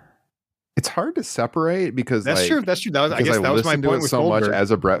 It's hard to separate because that's true. That's true. I guess that was my point with so Goldberg. Much as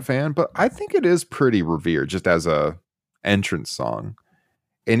a Brett fan, but I think it is pretty revered just as a entrance song,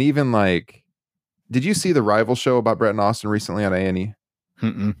 and even like. Did you see the Rival show about Brett and Austin recently on A&E?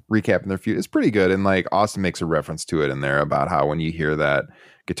 Recapping their feud. It's pretty good. And like Austin makes a reference to it in there about how when you hear that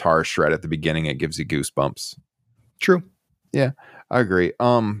guitar shred at the beginning, it gives you goosebumps. True. Yeah, I agree.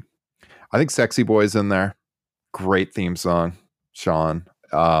 I think Sexy Boy's in there. Great theme song, Sean.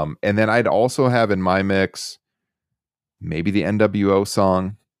 And then I'd also have in my mix maybe the NWO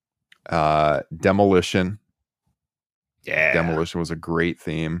song, Demolition. Yeah. Demolition was a great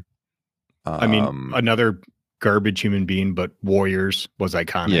theme. I mean, another garbage human being, but Warriors was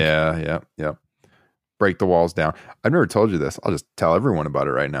iconic. Yeah. Break the Walls Down. I've never told you this. I'll just tell everyone about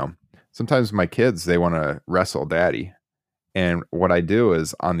it right now. Sometimes my kids, they want to wrestle daddy. And what I do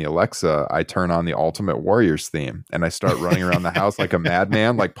is on the Alexa, I turn on the Ultimate Warriors theme and I start running around the house like a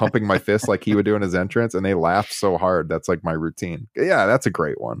madman, like pumping my fist like he would do in his entrance. And they laugh so hard. That's like my routine. Yeah, that's a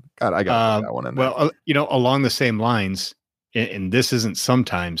great one. God, I got that one in there. Well, along the same lines, and this isn't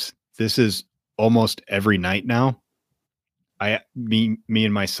sometimes, this is almost every night now. Me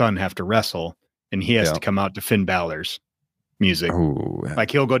and my son have to wrestle, and he has to come out to Finn Balor's music. Ooh. Like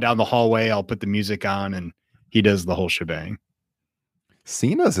he'll go down the hallway, I'll put the music on, and he does the whole shebang.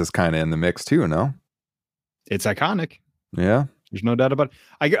 Cena's is kind of in the mix too, no? It's iconic. Yeah. There's no doubt about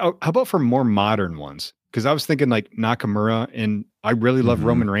it. How about for more modern ones? Because I was thinking like Nakamura, and I really love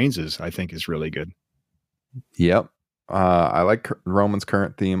Roman Reigns's. I think is really good. Yep. I like Roman's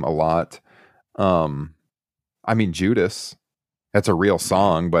current theme a lot. I mean, Judas, that's a real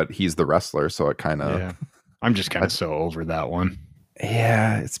song, but he's the wrestler. So it kind of, yeah. I'm just kind of so over that one.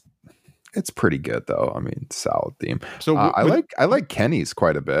 Yeah. It's pretty good though. I mean, solid theme. So I like Kenny's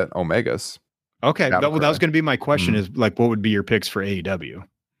quite a bit. Omega's. Okay. That was going to be my question is like, what would be your picks for AEW?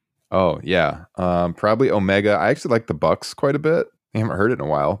 Oh yeah. Probably Omega. I actually like the Bucks quite a bit. I haven't heard it in a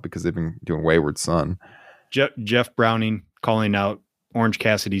while because they've been doing Wayward Son. Jeff Browning calling out Orange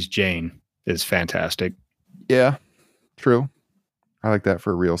Cassidy's Jane is fantastic. Yeah, true. I like that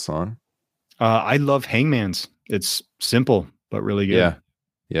for a real song. I love Hangman's. It's simple, but really good.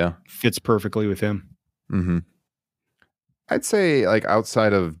 Yeah. Fits perfectly with him. I'd say like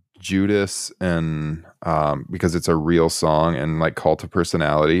outside of Judas and because it's a real song, and like Cult of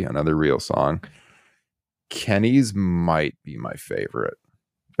Personality, another real song, Kenny's might be my favorite.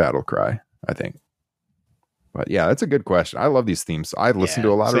 Battle Cry, I think. But yeah, that's a good question. I love these themes. I listen to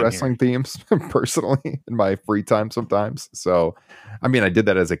a lot of wrestling themes personally in my free time sometimes. So, I mean, I did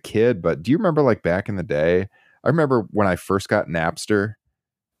that as a kid, but do you remember like back in the day? I remember when I first got Napster,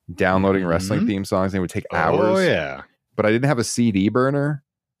 downloading wrestling theme songs, and it would take hours. Oh, yeah. But I didn't have a CD burner.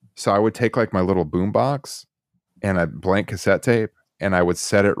 So I would take like my little boombox and a blank cassette tape, and I would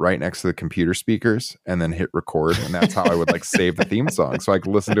set it right next to the computer speakers and then hit record. And that's how I would like save the theme song so I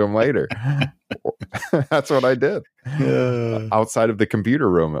could listen to them later. That's what I did. Outside of the computer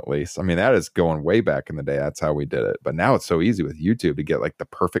room, at least. I mean, that is going way back in the day. That's how we did it. But now it's so easy with YouTube to get like the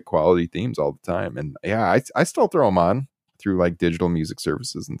perfect quality themes all the time. And yeah, I still throw them on through like digital music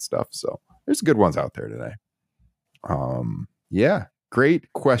services and stuff. So there's good ones out there today. Yeah,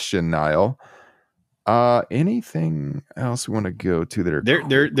 great question, Niall. Anything else we want to go to that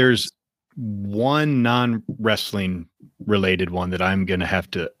are there's one non-wrestling related one that I'm gonna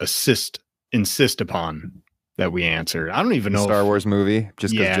have to insist upon that we answer. I don't even know Star Wars movie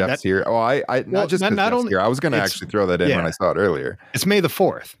just because Jeff's here. Oh, I not just because Jeff's here. I was gonna actually throw that in when I saw it earlier. It's May the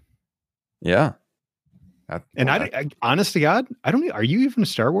 4th. Yeah. I honest to God, I don't. Are you even a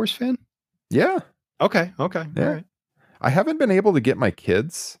Star Wars fan? Yeah. Okay. Yeah. All right. I haven't been able to get my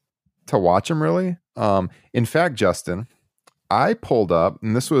kids to watch them really. In fact, Justin, I pulled up,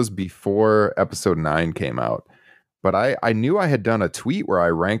 and this was before episode 9 came out, but I knew I had done a tweet where I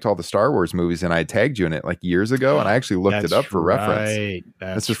ranked all the Star Wars movies, and I tagged you in it like years ago, and I actually looked it up for reference.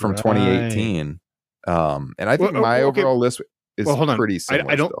 This is from 2018. And I think my overall list is pretty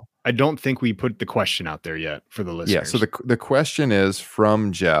similar. I don't think we put the question out there yet for the listeners. Yeah, so the question is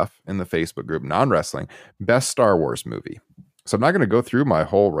from Jeff in the Facebook group, non-wrestling, best Star Wars movie. So I'm not going to go through my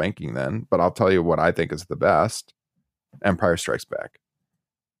whole ranking then, but I'll tell you what I think is the best. Empire Strikes Back.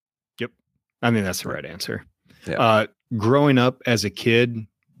 Yep. I mean, that's the right answer. Yeah. Growing up as a kid,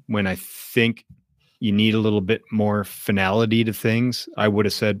 when I think you need a little bit more finality to things, I would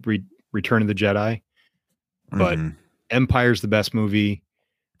have said Return of the Jedi. But Empire's the best movie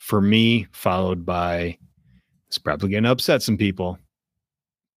for me, followed by, it's probably going to upset some people,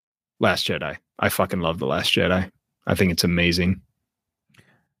 Last Jedi. I fucking love The Last Jedi. I think it's amazing.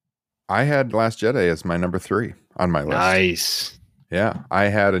 I had Last Jedi as my number 3 on my list. Nice. Yeah. I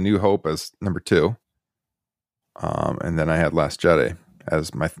had A New Hope as number 2. And then I had Last Jedi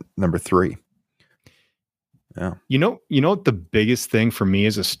as my number 3. Yeah. You know what the biggest thing for me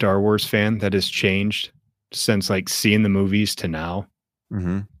as a Star Wars fan that has changed since like seeing the movies to now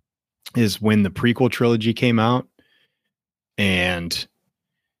is when the prequel trilogy came out and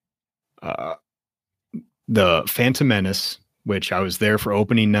the Phantom Menace, which I was there for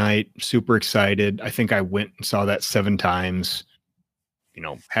opening night, super excited. I think I went and saw that 7 times. You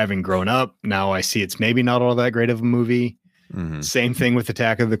know, having grown up, now I see it's maybe not all that great of a movie. Same thing with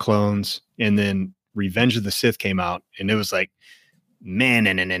Attack of the Clones. And then Revenge of the Sith came out, and it was like, man,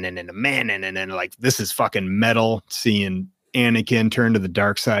 and like, this is fucking metal. Seeing Anakin turn to the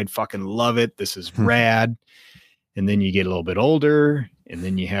dark side, fucking love it. This is rad. And then you get a little bit older, and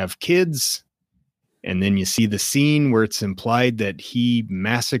then you have kids. And then you see the scene where it's implied that he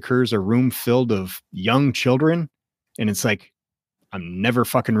massacres a room filled of young children. And it's like, I'm never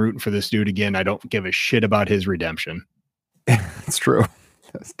fucking rooting for this dude again. I don't give a shit about his redemption. It's true.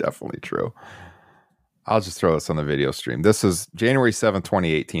 That's definitely true. I'll just throw this on the video stream. This is January 7th,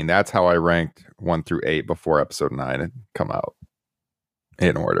 2018. That's how I ranked 1 through 8 before episode 9 had come out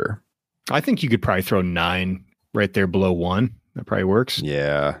in order. I think you could probably throw 9 right there below 1. That probably works.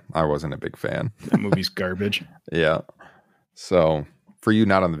 Yeah, I wasn't a big fan. That movie's garbage. Yeah. So for you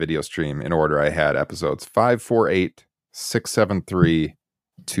not on the video stream, in order, I had episodes 5, 4, 8, 6, 7, 3,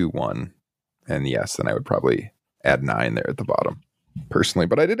 2, 1. And yes, then I would probably add 9 there at the bottom personally.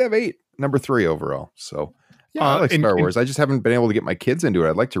 But I did have 8, number 3 overall. So yeah, I like Star Wars. I just haven't been able to get my kids into it.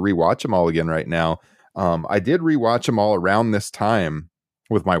 I'd like to rewatch them all again right now. I did rewatch them all around this time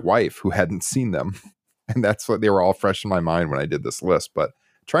with my wife who hadn't seen them. And that's what they were all fresh in my mind when I did this list. But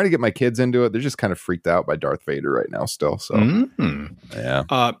trying to get my kids into it, they're just kind of freaked out by Darth Vader right now still. So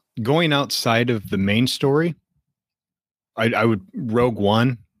yeah. Going outside of the main story, I would Rogue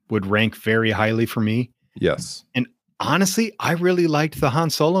One would rank very highly for me. Yes. And honestly, I really liked the Han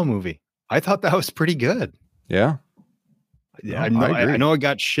Solo movie. I thought that was pretty good. Yeah. I know I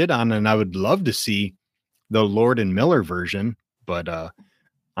got shit on, and I would love to see the Lord and Miller version, but I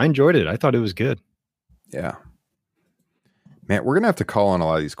enjoyed it. I thought it was good. Yeah. Man, we're going to have to call on a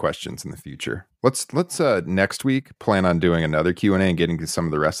lot of these questions in the future. Let's next week plan on doing another Q&A and getting to some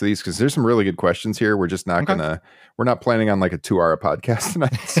of the rest of these, because there's some really good questions here. We're just not we're not planning on like a 2-hour podcast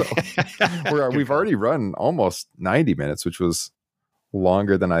tonight. So we've already run almost 90 minutes, which was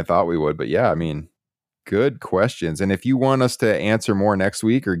longer than I thought we would. But yeah, I mean, good questions. And if you want us to answer more next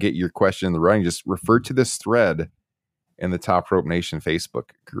week or get your question in the running, just refer to this thread in the Top Rope Nation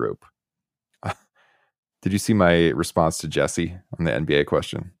Facebook group. Did you see my response to Jesse on the NBA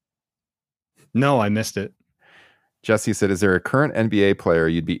question? No, I missed it. Jesse said, is there a current NBA player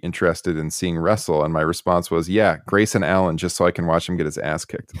you'd be interested in seeing wrestle? And my response was, yeah, Grayson Allen, just so I can watch him get his ass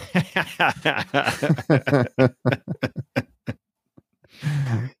kicked.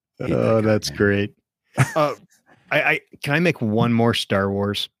 Oh, that's great. I can I make one more Star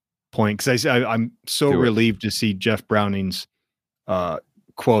Wars point? Because I'm so relieved to see Jeff Browning's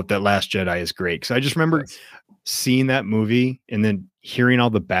quote that Last Jedi is great. Because I just remember seeing that movie and then hearing all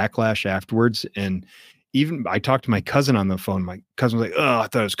the backlash afterwards. And even I talked to my cousin on the phone. My cousin was like, oh, I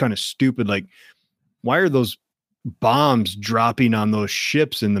thought it was kind of stupid. Like, why are those bombs dropping on those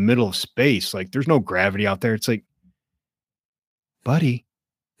ships in the middle of space? Like, there's no gravity out there. It's like, buddy,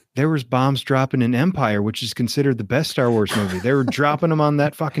 there was bombs dropping in Empire, which is considered the best Star Wars movie. They were dropping them on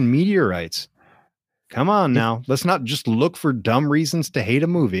that fucking meteorites. Come on now. Let's not just look for dumb reasons to hate a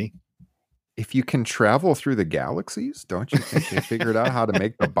movie. If you can travel through the galaxies, don't you think they figured out how to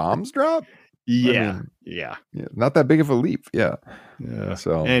make the bombs drop? Yeah. I mean, yeah. Not that big of a leap. Yeah.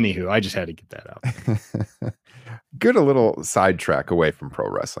 So anywho, I just had to get that out. Good, a little sidetrack away from pro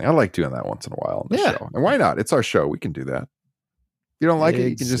wrestling. I like doing that once in a while on the show. And why not? It's our show. We can do that. If you don't like it,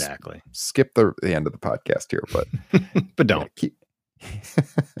 you can just skip the end of the podcast here. But but don't.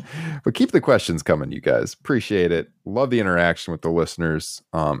 But keep the questions coming, you guys. Appreciate it. Love the interaction with the listeners.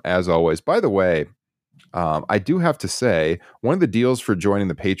 As always. By the way, I do have to say, one of the deals for joining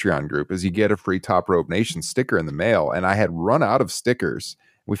the Patreon group is you get a free Top Rope Nation sticker in the mail. And I had run out of stickers.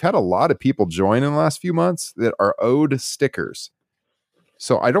 We've had a lot of people join in the last few months that are owed stickers.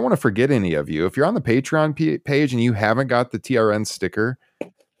 So I don't want to forget any of you. If you're on the Patreon page and you haven't got the TRN sticker,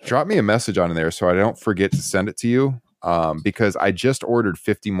 drop me a message on there so I don't forget to send it to you. Because I just ordered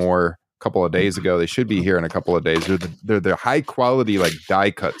 50 more a couple of days ago. They should be here in a couple of days. They're the high quality, like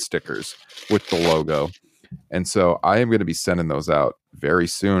die cut stickers with the logo. And so I am going to be sending those out very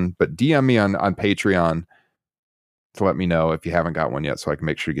soon, but DM me on Patreon to let me know if you haven't got one yet, so I can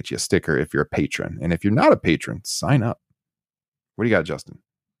make sure to get you a sticker if you're a patron. And if you're not a patron, sign up. What do you got, Justin?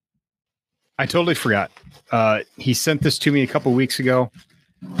 I totally forgot. He sent this to me a couple weeks ago.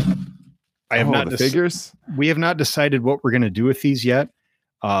 I have not figures. We have not decided what we're going to do with these yet.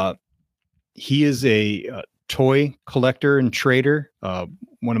 He is a toy collector and trader.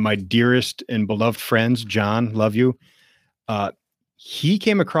 One of my dearest and beloved friends, John, love you. He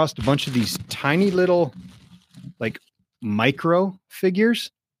came across a bunch of these tiny little, like, micro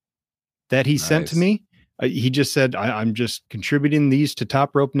figures that he sent to me. He just said, I'm just contributing these to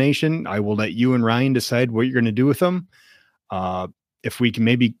Top Rope Nation. I will let you and Ryan decide what you're going to do with them. If we can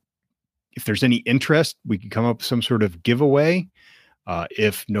if there's any interest, we could come up with some sort of giveaway.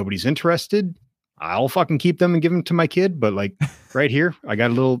 If nobody's interested, I'll fucking keep them and give them to my kid. But like right here, I got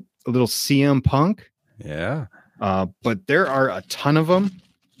a little CM Punk. Yeah. But there are a ton of them,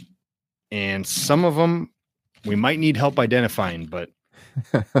 and some of them we might need help identifying, but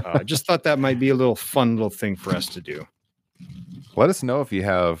I just thought that might be a little fun little thing for us to do. Let us know if you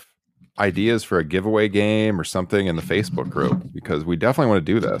have ideas for a giveaway game or something in the Facebook group, because we definitely want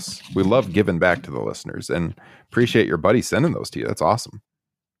to do this. We love giving back to the listeners and appreciate your buddy sending those to you. That's awesome.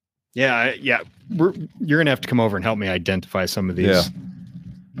 Yeah. You're going to have to come over and help me identify some of these. Yeah.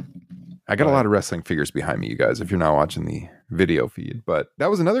 I got a lot of wrestling figures behind me, you guys, if you're not watching the video feed. But that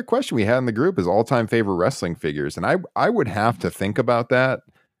was another question we had in the group, is all-time favorite wrestling figures. And I would have to think about that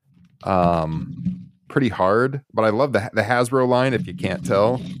pretty hard. But I love the Hasbro line, if you can't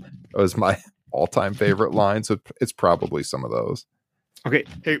tell. It was my all-time favorite line. So it's probably some of those. Okay.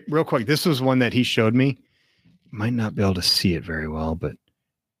 Hey, real quick. This was one that he showed me. Might not be able to see it very well, but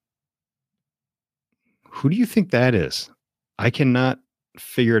who do you think that is? I cannot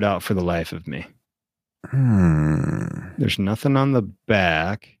figure it out for the life of me. There's nothing on the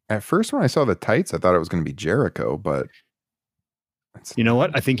back. At first, when I saw the tights, I thought it was going to be Jericho, but you know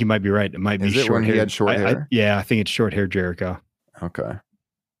what? I think you might be right. It might be short when hair. He had short hair. Yeah, I think it's short hair Jericho. Okay.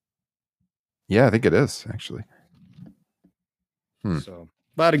 Yeah, I think it is actually. So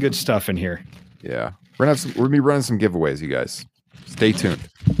a lot of good stuff in here. Yeah, we're gonna be running some giveaways, you guys. Stay tuned.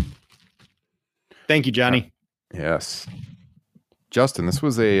 Thank you, Johnny. Yes. Justin, this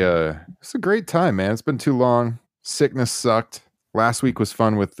was a great time, man. It's been too long. Sickness sucked. Last week was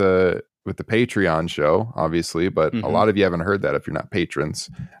fun with the Patreon show, obviously, but a lot of you haven't heard that if you're not patrons.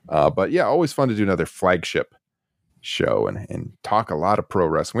 But yeah, always fun to do another flagship show and talk a lot of pro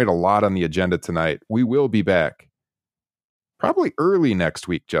wrestling. We had a lot on the agenda tonight. We will be back probably early next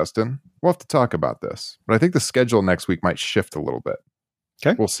week, Justin. We'll have to talk about this, but I think the schedule next week might shift a little bit.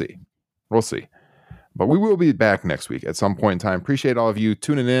 Okay. We'll see. But we will be back next week at some point in time. Appreciate all of you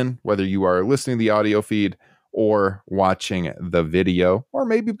tuning in, whether you are listening to the audio feed or watching the video, or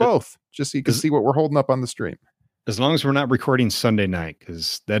maybe both, just so you can see what we're holding up on the stream. As long as we're not recording Sunday night,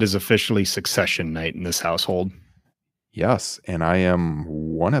 because that is officially Succession night in this household. Yes, and I am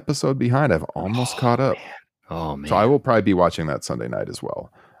one episode behind. I've almost caught up. Man. Oh, man. So I will probably be watching that Sunday night as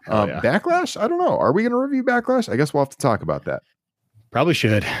well. Yeah. Backlash? I don't know. Are we going to review Backlash? I guess we'll have to talk about that. Probably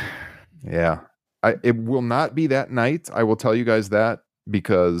should. Yeah. It will not be that night. I will tell you guys that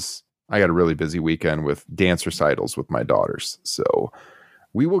because I got a really busy weekend with dance recitals with my daughters. So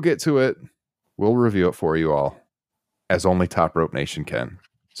we will get to it. We'll review it for you all as only Top Rope Nation can.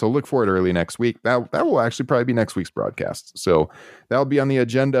 So look for it early next week. That will actually probably be next week's broadcast. So that'll be on the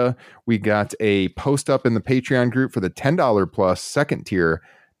agenda. We got a post up in the Patreon group for the $10 plus second tier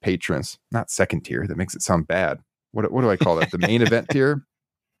patrons. Not second tier. That makes it sound bad. What do I call that? The main event tier?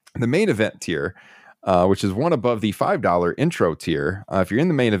 The main event tier, which is one above the $5 intro tier. If you're in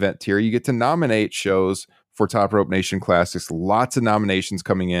the main event tier, you get to nominate shows for Top Rope Nation Classics. Lots of nominations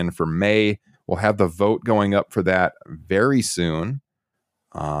coming in for May. We'll have the vote going up for that very soon.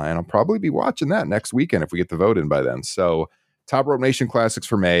 And I'll probably be watching that next weekend if we get the vote in by then. So Top Rope Nation Classics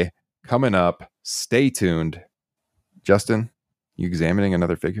for May coming up. Stay tuned. Justin, you examining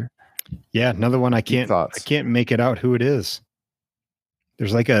another figure? Yeah, another one. I can't make it out who it is.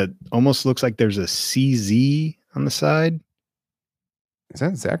 There's like almost looks like there's a CZ on the side. Is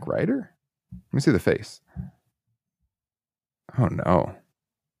that Zack Ryder? Let me see the face. Oh no.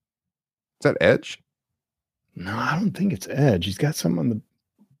 Is that Edge? No, I don't think it's Edge. He's got some on the.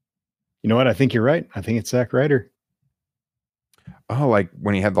 You know what? I think you're right. I think it's Zack Ryder. Oh, like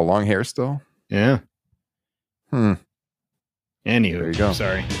when he had the long hair still? Yeah. Anywho, There you go.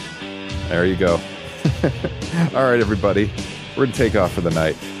 Sorry. There you go. All right, everybody. We're going to take off for the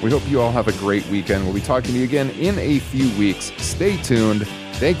night. We hope you all have a great weekend. We'll be talking to you again in a few weeks. Stay tuned.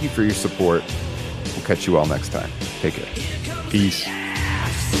 Thank you for your support. We'll catch you all next time. Take care. Peace.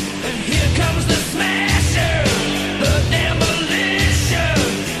 And here comes